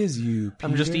 It is you, Peter.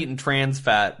 I'm just eating trans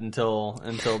fat until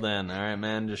then. All right,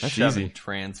 man. Just That's shoving easy.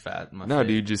 trans fat in my No, face.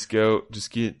 dude,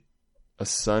 just get a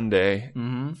sundae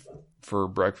Mm-hmm. for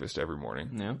breakfast every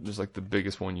morning. Yeah. Just like the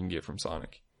biggest one you can get from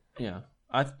Sonic. Yeah.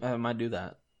 I might do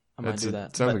that. I might do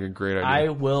that. Sounds But like a great I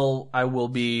idea. will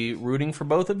be rooting for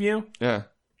both of you, Yeah.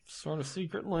 sort of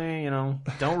secretly.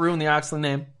 Don't ruin the Oxley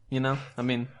name. I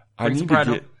mean, I bring some need to pride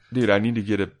get, dude, I need to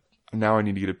get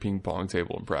a ping pong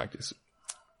table in practice.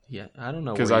 Yeah, I don't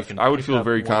know Because where you can I would pick feel up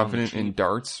very one on the confident in cheap.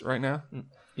 darts right now.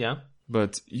 Yeah,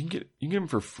 But you can get them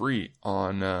for free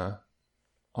on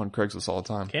Craigslist all the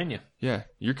time. can you? Yeah,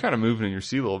 you're kind of moving in your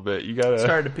seat a little bit. You gotta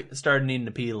Started needing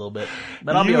to pee a little bit,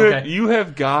 but I'll be you okay. You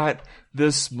have got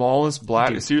the smallest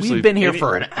bladder. Dude, Seriously, we've been here any-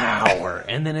 for an hour,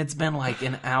 and then it's been like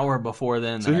an hour before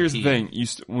then. So that I here's the peed.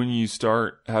 thing: when you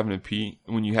start having to pee,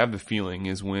 when you have the feeling,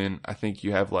 is when I think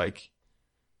you have like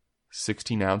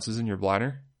 16 ounces in your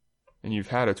bladder, and you've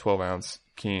had a 12-ounce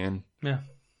can. Yeah.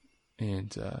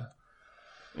 And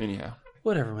anyhow,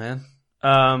 Whatever, man.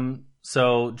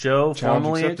 So Joe Challenge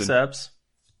formally accepted. accepts.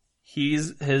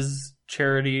 His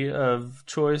charity of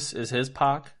choice is his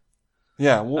POC.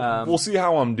 yeah, we'll see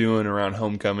how I'm doing around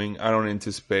homecoming. I don't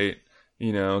anticipate,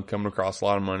 coming across a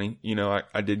lot of money.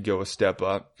 I did go a step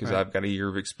up because Right. I've got a year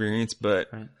of experience, but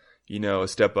Right. A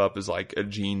step up is like a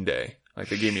Gene day. Like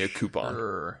they gave me a coupon.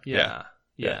 Sure. Yeah.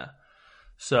 Yeah.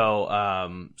 So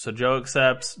Joe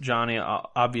accepts. Johnny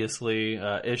obviously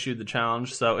issued the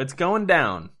challenge, so it's going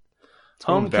down.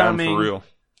 Going down Homecoming, for real.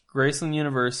 Graceland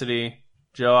University,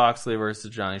 Joe Oxley versus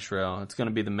Johnny Shrill. It's going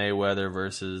to be the Mayweather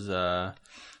versus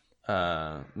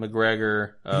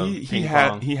McGregor of ping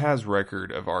pong. He has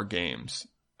record of our games.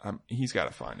 He's got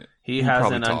to find it. He probably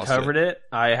hasn't tossed uncovered it.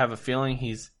 I have a feeling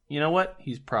he's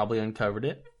probably uncovered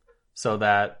it, so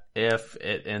that if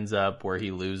it ends up where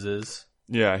he loses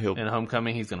Yeah, he'll. in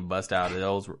homecoming, he's going to bust out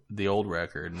the old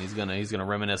record, and he's gonna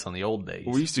reminisce on the old days.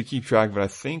 We used to keep track of it. I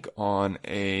think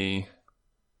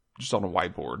just on a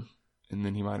whiteboard, and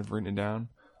then he might have written it down.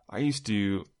 I used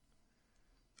to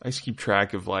keep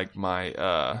track of like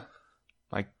my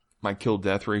my kill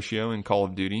death ratio in Call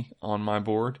of Duty on my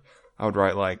board. I would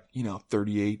write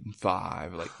 38 and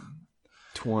 5,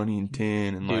 20 and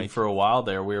 10, and Dude, for a while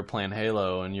there, we were playing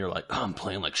Halo, and you're like, oh, I'm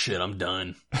playing like shit, I'm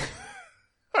done.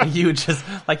 You would just,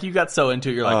 you got so into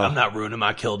it, you're like, I'm not ruining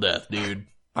my kill death, dude.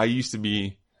 I used to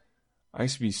be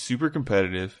super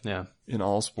competitive Yeah. in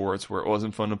all sports where it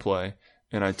wasn't fun to play,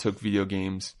 and I took video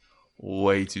games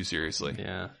way too seriously.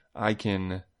 Yeah. I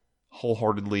can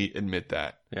wholeheartedly admit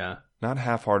that. Yeah. Not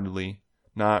half-heartedly,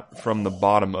 not from the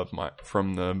bottom of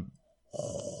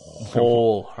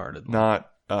Wholeheartedly. not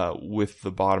with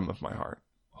the bottom of my heart.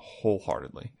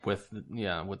 Wholeheartedly. With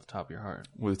the top of your heart.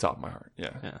 With the top of my heart,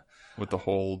 yeah. Yeah. With the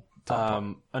whole top.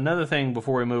 Another thing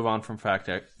before we move on from fact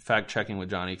checking with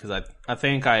Johnny, because I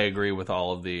think I agree with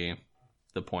all of the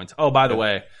points. Oh, by the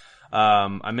way,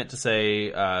 I meant to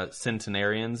say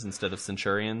centenarians instead of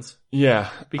centurions, Yeah.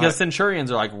 because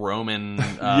centurions are like Roman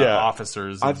Yeah.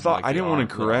 officers. I of, thought- like, I the didn't want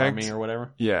to the correct. army or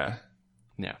whatever. Yeah.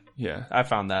 Yeah, Yeah. I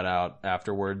found that out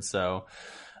afterwards. So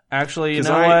actually, you 'Cause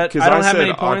know what? I don't have said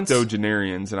many points.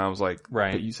 octogenarians, and I was like,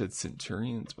 Right. but you said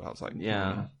centurions, but I was like,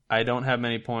 Yeah, I don't have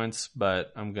many points,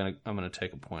 but I'm gonna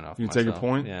take a point off. You take a myself.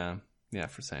 point? Yeah,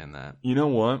 for saying that. You know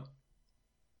what?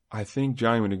 I think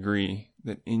Johnny would agree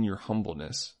that in your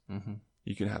humbleness, Mm-hmm.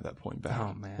 you can have that point back.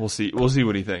 Oh, man. We'll see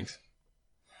what he thinks.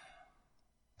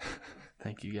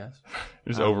 Thank you, guys.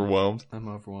 He's overwhelmed. I'm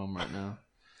overwhelmed right now.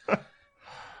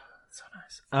 So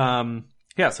nice.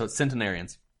 Yeah, so it's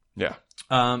centenarians. Yeah.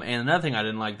 And another thing I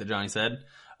didn't like that Johnny said,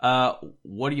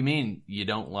 what do you mean you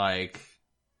don't like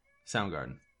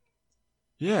Soundgarden?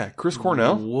 Yeah, Chris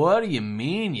Cornell. What do you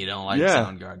mean you don't like Yeah.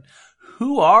 Soundgarden?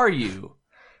 Who are you?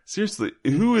 Seriously,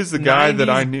 who is the guy that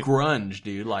I 90s knew? grunge,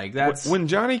 dude. Like that's When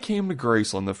Johnny came to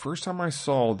Graceland, the first time I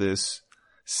saw this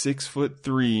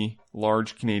 6'3"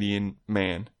 large Canadian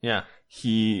man, yeah,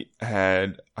 he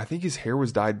had, I think his hair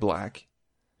was dyed black.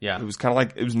 yeah. It was kind of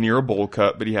like, it was near a bowl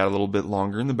cut, but he had a little bit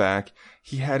longer in the back.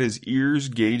 He had his ears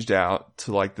gauged out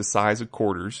to like the size of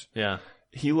quarters. Yeah.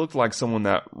 He looked like someone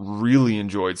that really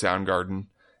enjoyed Soundgarden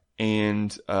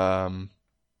and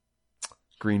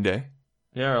Green Day.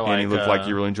 Yeah, or like, And he looked like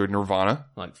he really enjoyed Nirvana.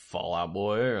 like Fall Out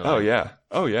Boy. Or like,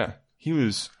 Oh yeah. He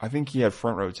was, I think he had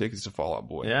front row tickets to Fall Out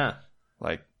Boy. yeah.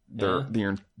 Like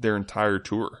their entire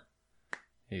tour.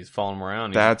 He's following him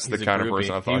around. That's He's the a kind of groupie.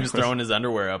 person I thought he he was was. throwing his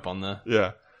underwear up on the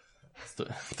Yeah.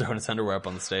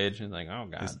 stage. He's like, oh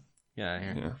god, get out of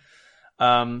here.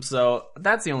 Yeah. So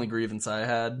that's the only grievance I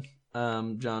had,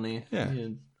 Johnny. Yeah.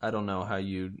 I don't know how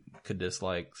you could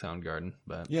dislike Soundgarden,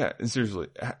 but Yeah. And seriously,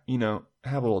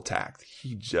 have a little tact.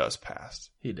 He just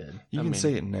passed. he did. You I can mean,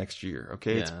 say it next year,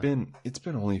 okay? Yeah. It's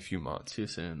been only a few months. too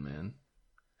soon, man.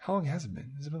 How long has it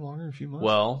been? Has it been longer than a few months?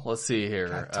 Well, let's see here.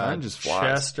 God, time just flies.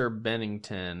 Chester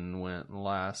Bennington went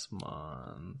last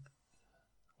month.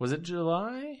 Was it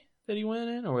July that he went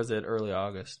in, or was it early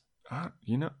August?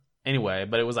 Anyway,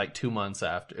 but it was like 2 months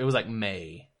after. It was like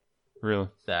May Really?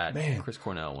 that Man. Chris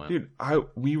Cornell went. Dude,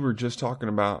 we were just talking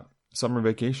about summer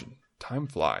vacation. Time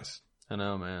flies. I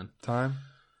know, man. Time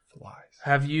flies.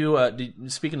 Have you,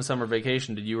 speaking of summer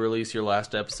vacation, did you release your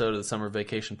last episode of the Summer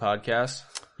Vacation podcast?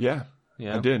 Yeah.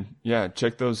 Yeah. I did. Yeah,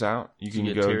 check those out. You Did can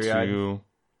you get go teary-eyed? to.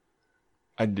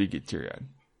 I did get teary-eyed.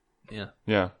 Yeah.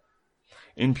 Yeah.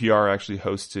 NPR actually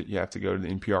hosts it. You have to go to the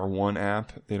NPR One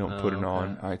app. They don't put it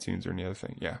on iTunes or any other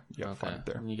thing. Yeah, you gotta find it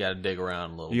there. You got to dig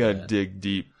around a little You bit. gotta dig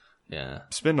deep. Yeah.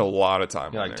 Spend a lot of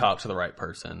time You on like there. talk to the right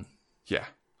person. Yeah,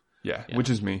 which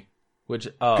is me. Which,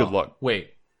 Good luck. Wait.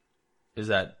 Is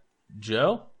that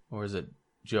Joe or is it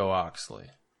Joe Oxley?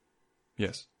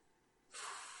 Yes.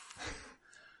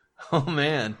 Oh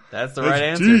man, that's the That's right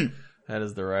answer. deep. That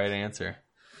is the right answer.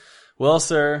 Well,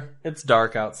 sir, it's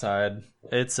dark outside.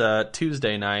 It's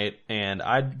Tuesday night, and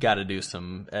I got to do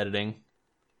some editing.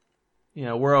 You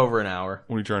know, we're over an hour.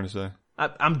 What are you trying to say?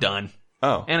 I'm done,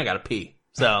 Oh, and I got to pee.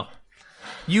 So,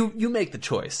 you make the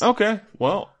choice, okay.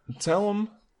 Well, tell them.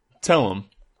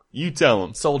 You tell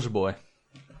them. Soldier Boy.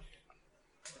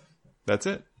 That's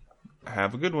it.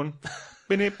 Have a good one.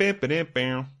 We're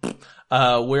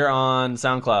on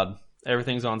SoundCloud.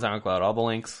 Everything's on SoundCloud. All the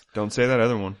links. Don't say that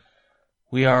other one.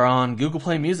 We are on Google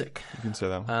Play Music. You can say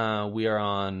that one. We are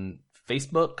on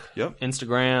Facebook, Yep.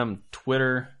 Instagram,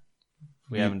 Twitter.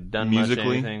 We haven't done Musical.ly?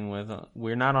 much anything with.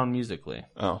 We're not on Musical.ly.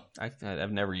 Oh,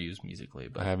 I've never used Musical.ly, I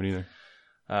but haven't either.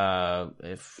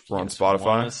 if We're on you guys Spotify?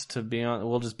 want us to be on,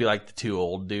 we'll just be like the two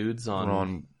old dudes on. We're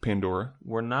on Pandora.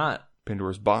 We're not.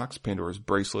 Pandora's box. Pandora's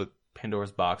bracelet.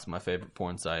 Pandora's Box, my favorite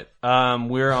porn site.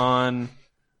 We're on.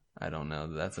 I don't know.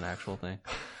 That's an actual thing.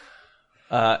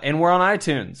 And we're on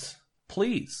iTunes.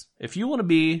 Please, if you want to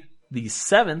be the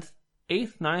 7th,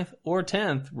 8th, 9th, or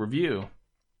 10th review,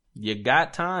 you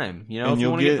got time. You know, And if you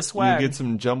you'll want to get the swag. You'll get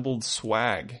some jumbled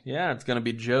swag. Yeah, it's going to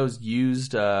be Joe's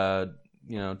used,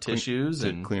 tissues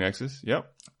and Kleenexes. Yep.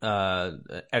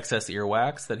 excess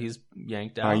earwax that he's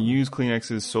yanked out. I use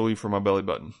Kleenexes solely for my belly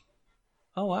button.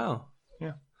 Oh, wow.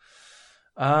 Yeah.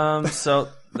 So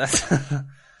that's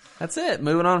that's it.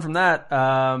 Moving on from that.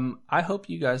 I hope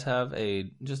you guys have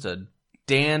just a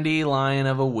dandelion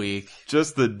of a week.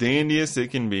 Just the dandiest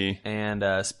it can be. And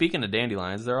speaking of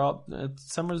dandelions,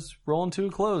 summer's rolling to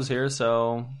a close here,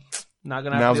 so not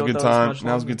gonna have Now's to a deal good with those time. much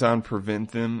Now's a longer. good time to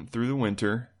prevent them through the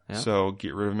winter. Yeah. So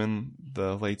get rid of them in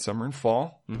the late summer and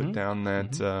fall. Mhm. Put down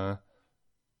that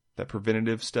that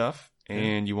preventative stuff,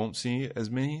 and you won't see as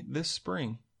many this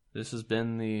spring. This has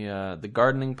been the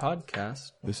gardening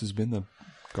podcast. This has been the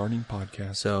Gardening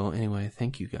Podcast. So anyway,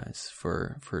 thank you guys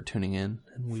for tuning in,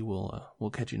 and we'll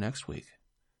catch you next week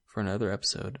for another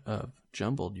episode of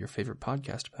Jumbled, your favorite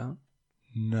podcast about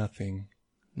Nothing.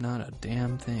 not a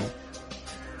damn thing.